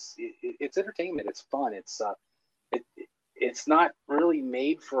 because it's entertainment. It's fun. It's not really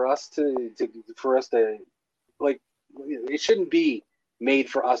made for us to like. It shouldn't be made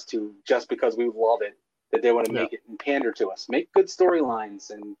for us to, just because we love it, that they want to make it and pander to us. Make good storylines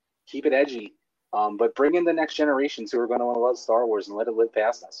and keep it edgy, but bring in the next generations who are going to want to love Star Wars and let it live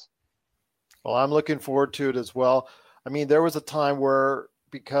past us. Well, I'm looking forward to it as well. I mean, there was a time where,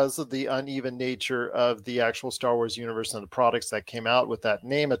 because of the uneven nature of the actual Star Wars universe and the products that came out with that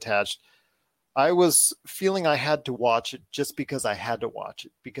name attached, I was feeling I had to watch it just because I had to watch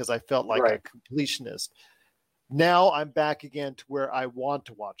it, because I felt like a completionist. Now I'm back again to where I want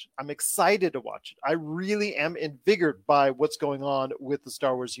to watch it. I'm excited to watch it. I really am invigorated by what's going on with the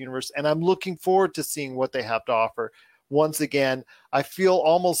Star Wars universe, and I'm looking forward to seeing what they have to offer. Once again, I feel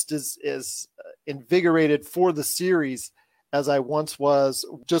almost as invigorated for the series as I once was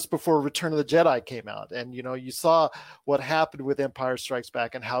just before Return of the Jedi came out. And, you saw what happened with Empire Strikes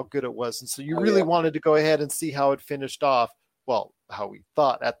Back and how good it was. And so you really wanted to go ahead and see how it finished off. Well, how we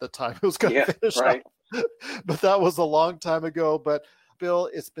thought at the time it was going to finish off. But that was a long time ago. But Bill,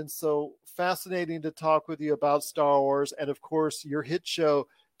 it's been so fascinating to talk with you about Star Wars. And of course, your hit show,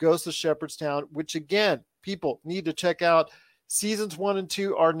 Ghost of Shepherdstown, which again, people need to check out. Seasons 1 and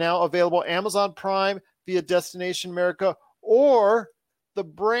 2 are now available Amazon Prime via Destination America, or the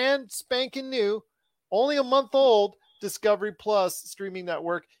brand spanking new, only a month old, Discovery Plus streaming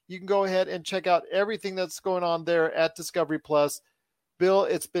network. You can go ahead and check out everything that's going on there at Discovery Plus. Bill,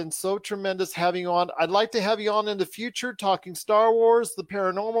 it's been so tremendous having you on. I'd like to have you on in the future talking Star Wars, the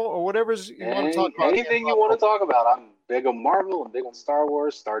paranormal, or whatever you want to talk about. Anything you want to talk about. I'm big on Marvel. I'm big on Star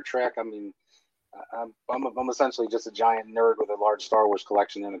Wars, Star Trek. I mean, I'm essentially just a giant nerd with a large Star Wars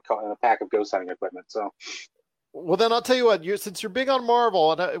collection and a pack of ghost hunting equipment. So, well, then I'll tell you what. Since you're big on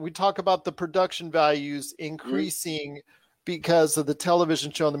Marvel, and we talk about the production values increasing because of the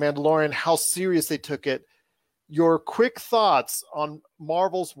television show The Mandalorian, how serious they took it. Your quick thoughts on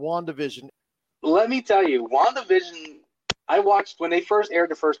Marvel's WandaVision. Let me tell you, WandaVision, I watched when they first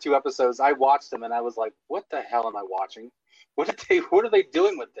aired the first 2 episodes. I watched them and I was like, "What the hell am I watching? What are they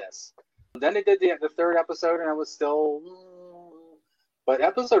doing with this?" Then they did the 3rd episode, and I was still. But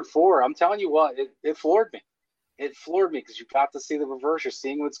episode 4, I'm telling you what, it floored me. It floored me because you got to see the reverse. You're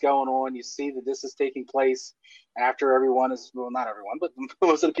seeing what's going on. You see that this is taking place after everyone is, well, not everyone, but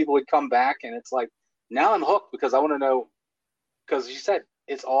most of the people would come back, and it's like, now I'm hooked because I want to know. Because you said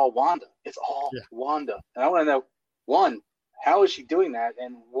it's all Wanda. It's all Wanda, and I want to know, one, how is she doing that?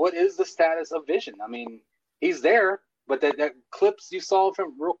 And what is the status of Vision? I mean, he's there, but that clips you saw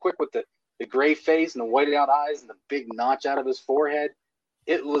from real quick with the gray face and the whited out eyes and the big notch out of his forehead,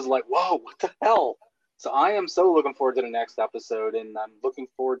 it was like, whoa, what the hell? So I am so looking forward to the next episode, and I'm looking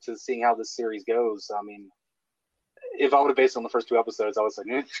forward to seeing how this series goes. I mean, if I would have based it on the first 2 episodes, I was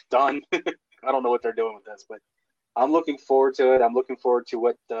like, done. I don't know what they're doing with this, but I'm looking forward to it. I'm looking forward to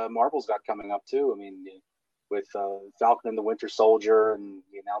what Marvel's got coming up, too. I mean, with Falcon and the Winter Soldier and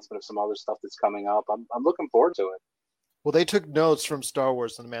the announcement of some other stuff that's coming up. I'm looking forward to it. Well, they took notes from Star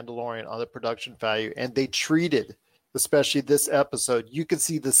Wars and The Mandalorian on the production value, and they treated, especially this episode, you can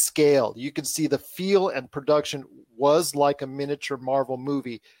see the scale, you can see the feel, and production was like a miniature Marvel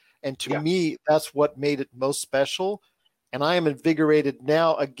movie. And to me, that's what made it most special. And I am invigorated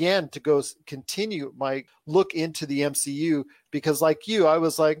now again to go continue my look into the MCU, because like you, I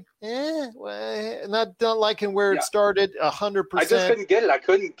was like, not liking where it started 100%. I just couldn't get it. I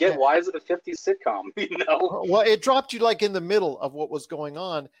couldn't get why is it a 50s sitcom? You know? Well, it dropped you like in the middle of what was going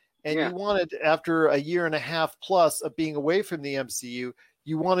on. And you wanted, after a year and a half plus of being away from the MCU,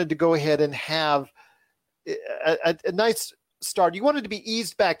 you wanted to go ahead and have a nice start. You wanted to be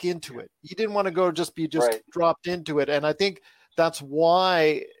eased back into it. You didn't want to go just dropped into it. And I think that's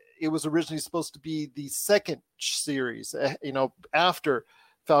why it was originally supposed to be the second series, after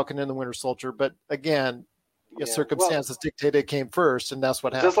Falcon and the Winter Soldier. But again, circumstances dictated it came first, and that's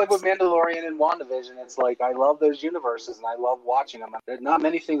what happened. Just like with Mandalorian and WandaVision, it's like I love those universes and I love watching them. There's not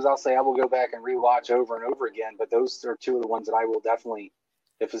many things I'll say I will go back and rewatch over and over again, but those are 2 of the ones that I will definitely.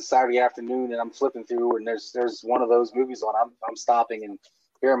 If it's Saturday afternoon and I'm flipping through and there's one of those movies on, I'm stopping and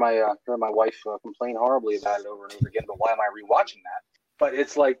hearing my wife complain horribly about it over and over again. But why am I rewatching that? But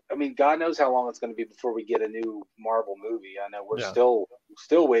it's like, I mean, God knows how long it's going to be before we get a new Marvel movie. I know we're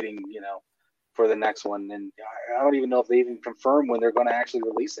still waiting, for the next one, and I don't even know if they even confirm when they're going to actually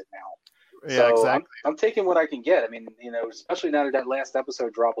release it now. Yeah, so exactly. I'm taking what I can get. I mean, especially now that last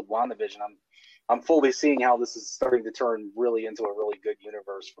episode dropped with WandaVision, I'm fully seeing how this is starting to turn really into a really good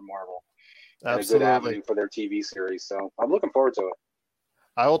universe for Marvel. Absolutely. And a good avenue for their TV series. So I'm looking forward to it.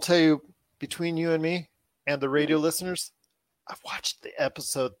 I will tell you, between you and me and the radio listeners, I've watched the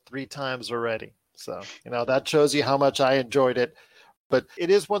episode 3 times already. So, that shows you how much I enjoyed it. But it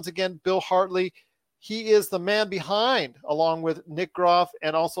is, once again, Bill Hartley. He is the man behind, along with Nick Groff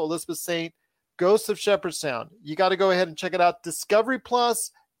and also Elizabeth Saint, Ghosts of Shepherdstown. You got to go ahead and check it out. Discovery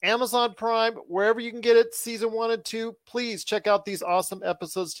Plus, Amazon Prime, wherever you can get it, season 1 and 2. Please check out these awesome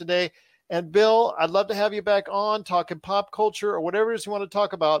episodes today. And Bill, I'd love to have you back on talking pop culture or whatever it is you want to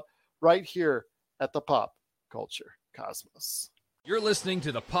talk about right here at the Pop Culture Cosmos. You're listening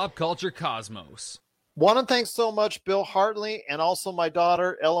to the Pop Culture Cosmos. Want to thank so much Bill Hartley and also my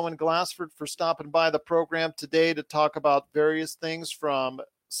daughter, Elowen Glassford, for stopping by the program today to talk about various things from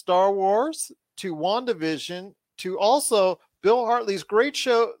Star Wars to WandaVision to also Bill Hartley's great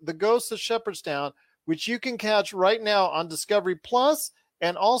show, The Ghosts of Shepherdstown, which you can catch right now on Discovery Plus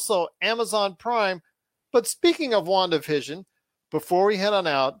and also Amazon Prime. But speaking of WandaVision, before we head on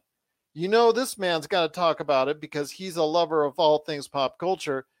out, this man's got to talk about it because he's a lover of all things pop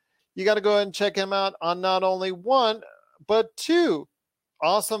culture. You got to go ahead and check him out on not only 1, but 2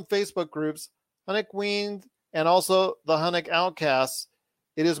 awesome Facebook groups, Hunnick Weend and also the Hunnick Outcasts.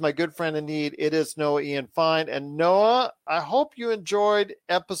 It is my good friend in need. It is Noah Ian Fine. And Noah, I hope you enjoyed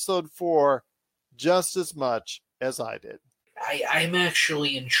episode 4 just as much as I did. I'm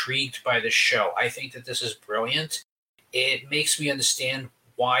actually intrigued by this show. I think that this is brilliant. It makes me understand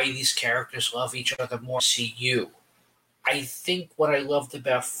why these characters love each other more. CU. I think what I loved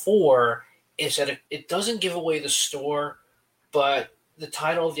about 4 is that it doesn't give away the store, but the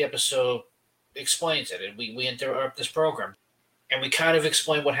title of the episode explains it. And we interrupt this program, and we kind of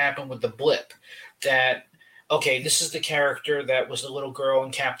explain what happened with the blip. That, okay, this is the character that was the little girl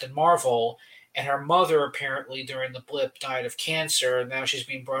in Captain Marvel, and her mother apparently during the blip died of cancer, and now she's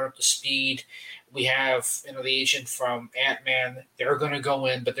being brought up to speed. We have the agent from Ant-Man. They're going to go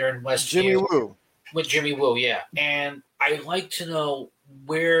in, but they're in Westview. Jimmy Woo. With Jimmy Woo, yeah. And I like to know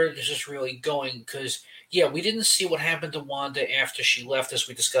where this is really going because, we didn't see what happened to Wanda after she left, as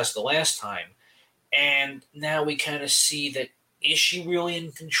we discussed the last time. And now we kind of see that, is she really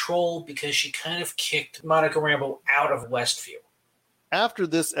in control? Because she kind of kicked Monica Rambeau out of Westview. After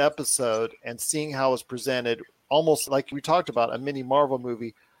this episode and seeing how it's presented, almost like we talked about, a mini Marvel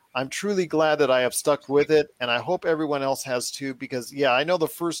movie, I'm truly glad that I have stuck with it, and I hope everyone else has too, because, yeah, I know the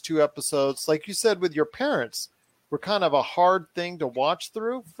first 2 episodes, like you said with your parents, were kind of a hard thing to watch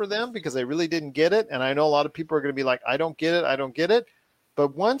through for them because they really didn't get it, and I know a lot of people are going to be like, I don't get it.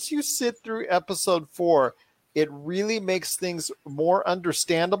 But once you sit through episode 4, it really makes things more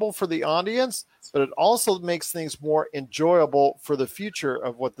understandable for the audience, but it also makes things more enjoyable for the future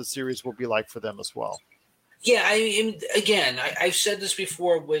of what the series will be like for them as well. Yeah, I've said this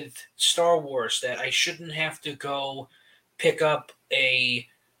before with Star Wars, that I shouldn't have to go pick up a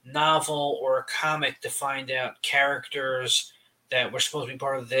novel or a comic to find out characters that were supposed to be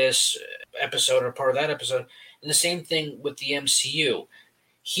part of this episode or part of that episode. And the same thing with the MCU.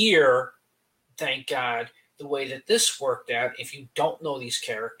 Here, thank God, the way that this worked out, if you don't know these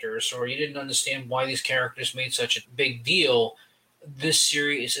characters or you didn't understand why these characters made such a big deal, this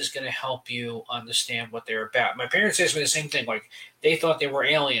series is going to help you understand what they're about. My parents asked me the same thing. Like, they thought they were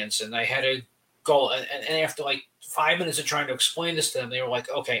aliens, and I had to go. And after like 5 minutes of trying to explain this to them, they were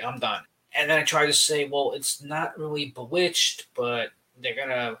like, okay, I'm done. And then I tried to say, well, it's not really Bewitched, but they're going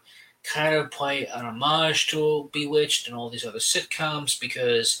to kind of play an homage to Bewitched and all these other sitcoms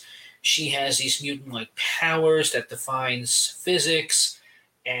because she has these mutant-like powers that defines physics,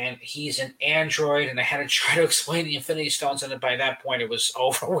 and he's an android, and I had to try to explain the Infinity Stones, and by that point, it was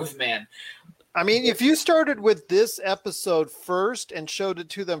over with, man. I mean, if you started with this episode first and showed it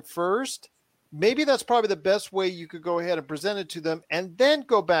to them first, maybe that's probably the best way you could go ahead and present it to them, and then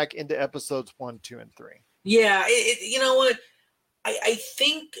go back into episodes 1, 2, and 3. Yeah, you know what? I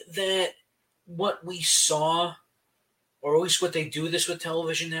think that what we saw, or at least what they do this with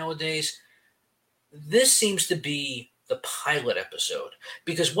television nowadays, this seems to be the pilot episode.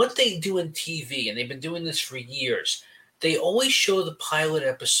 Because what they do in TV, and they've been doing this for years, they always show the pilot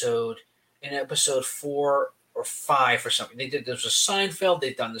episode in episode 4 or 5 or something. They did this with Seinfeld,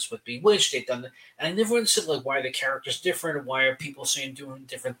 they've done this with Bewitched, and I never understood like why the character's different, and why are people saying doing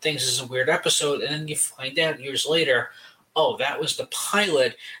different things. This is a weird episode, and then you find out years later, oh, that was the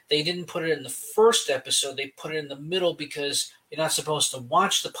pilot. They didn't put it in the first episode. They put it in the middle because you're not supposed to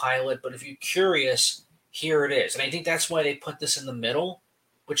watch the pilot, but if you're curious, here it is. And I think that's why they put this in the middle,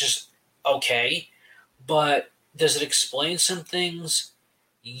 which is okay. But does it explain some things?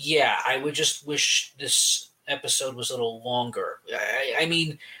 Yeah, I would just wish this episode was a little longer. I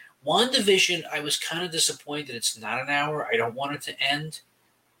mean, WandaVision, I was kind of disappointed it's not an hour. I don't want it to end,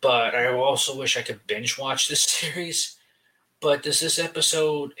 but I also wish I could binge watch this series. But does this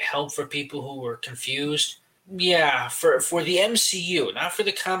episode help for people who were confused? Yeah, for the MCU, not for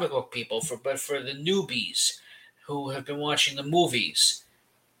the comic book people, but for the newbies who have been watching the movies.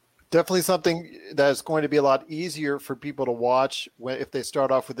 Definitely something that is going to be a lot easier for people to watch if they start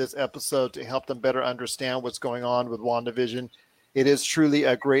off with this episode to help them better understand what's going on with WandaVision. It is truly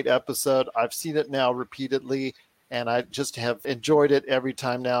a great episode. I've seen it now repeatedly, and I just have enjoyed it every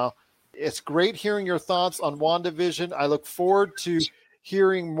time now. It's great hearing your thoughts on WandaVision. I look forward to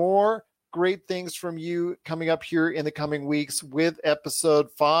hearing more great things from you coming up here in the coming weeks with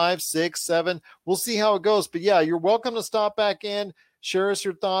episode 5, 6, 7. We'll see how it goes. But yeah, you're welcome to stop back in, share us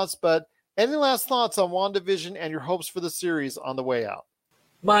your thoughts. But any last thoughts on WandaVision and your hopes for the series on the way out?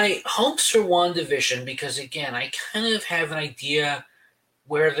 My hopes for WandaVision, because again, I kind of have an idea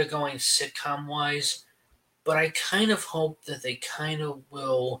where they're going sitcom-wise, but I kind of hope that they kind of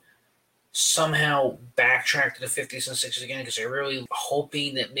will somehow backtrack to the 50s and 60s again, because I'm really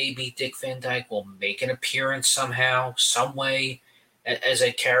hoping that maybe Dick Van Dyke will make an appearance somehow, some way, as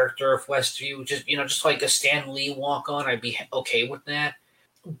a character of Westview. Just like a Stan Lee walk-on, I'd be okay with that.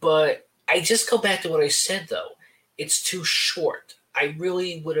 But I just go back to what I said, though. It's too short. I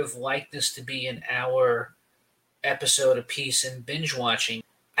really would have liked this to be an hour episode apiece and binge watching.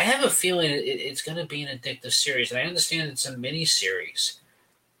 I have a feeling it's going to be an addictive series, and I understand it's a mini-series,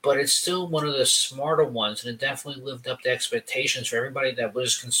 but it's still one of the smarter ones, and it definitely lived up to expectations for everybody that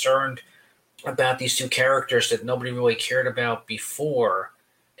was concerned about these two characters that nobody really cared about before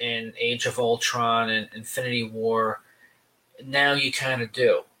in Age of Ultron and Infinity War. Now you kind of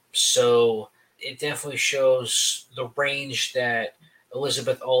do. So it definitely shows the range that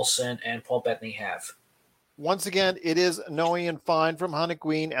Elizabeth Olsen and Paul Bettany have. Once again, it is Knowing and Fine from Hunnic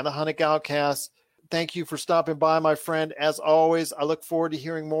Queen and the Hunnic Outcast. Thank you for stopping by, my friend. As always, I look forward to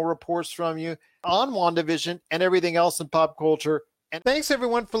hearing more reports from you on WandaVision and everything else in pop culture. And thanks,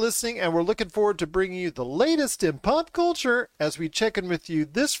 everyone, for listening. And we're looking forward to bringing you the latest in pop culture as we check in with you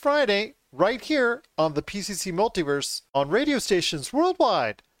this Friday right here on the PCC Multiverse, on radio stations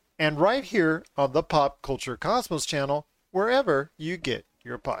worldwide, and right here on the Pop Culture Cosmos channel, wherever you get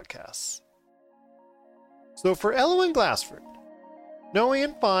your podcasts. So for Elwyn Glassford, Noe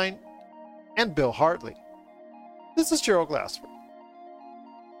and Fine, and Bill Hartley, this is Gerald Glassford.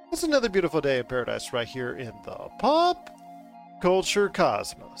 It's another beautiful day in paradise right here in the Pop Culture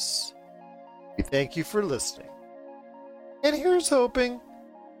Cosmos. Thank you for listening. And here's hoping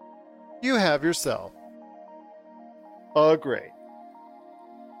you have yourself a great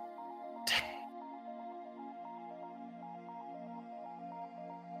day.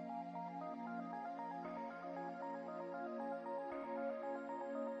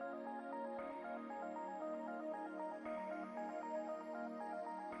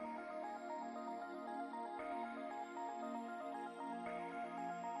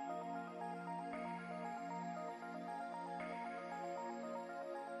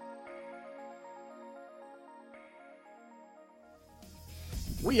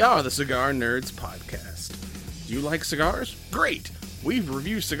 We are the Cigar Nerds Podcast. Do you like cigars? Great! We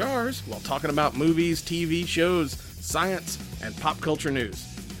review cigars while talking about movies, TV shows, science, and pop culture news.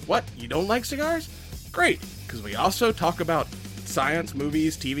 What? You don't like cigars? Great! Because we also talk about science,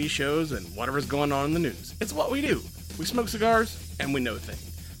 movies, TV shows, and whatever's going on in the news. It's what we do. We smoke cigars, and we know things.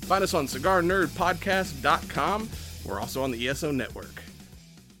 Find us on CigarNerdPodcast.com. We're also on the ESO Network.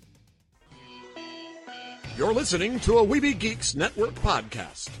 You're listening to a Weeby Geeks Network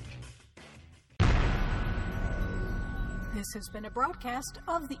podcast. This has been a broadcast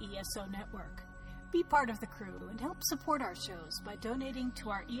of the ESO Network. Be part of the crew and help support our shows by donating to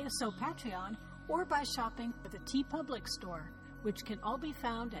our ESO Patreon or by shopping at the TeePublic store, which can all be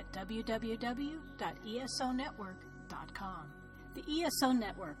found at www.esonetwork.com. The ESO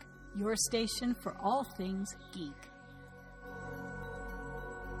Network, your station for all things geek.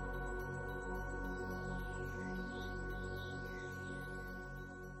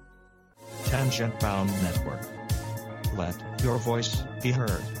 Tangent Bound Network. Let your voice be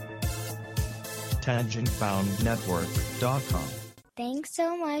heard. TangentBoundNetwork.com. Thanks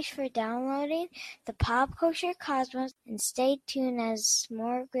so much for downloading the Pop Culture Cosmos, and stay tuned as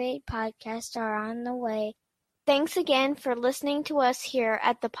more great podcasts are on the way. Thanks again for listening to us here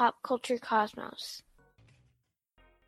at the Pop Culture Cosmos.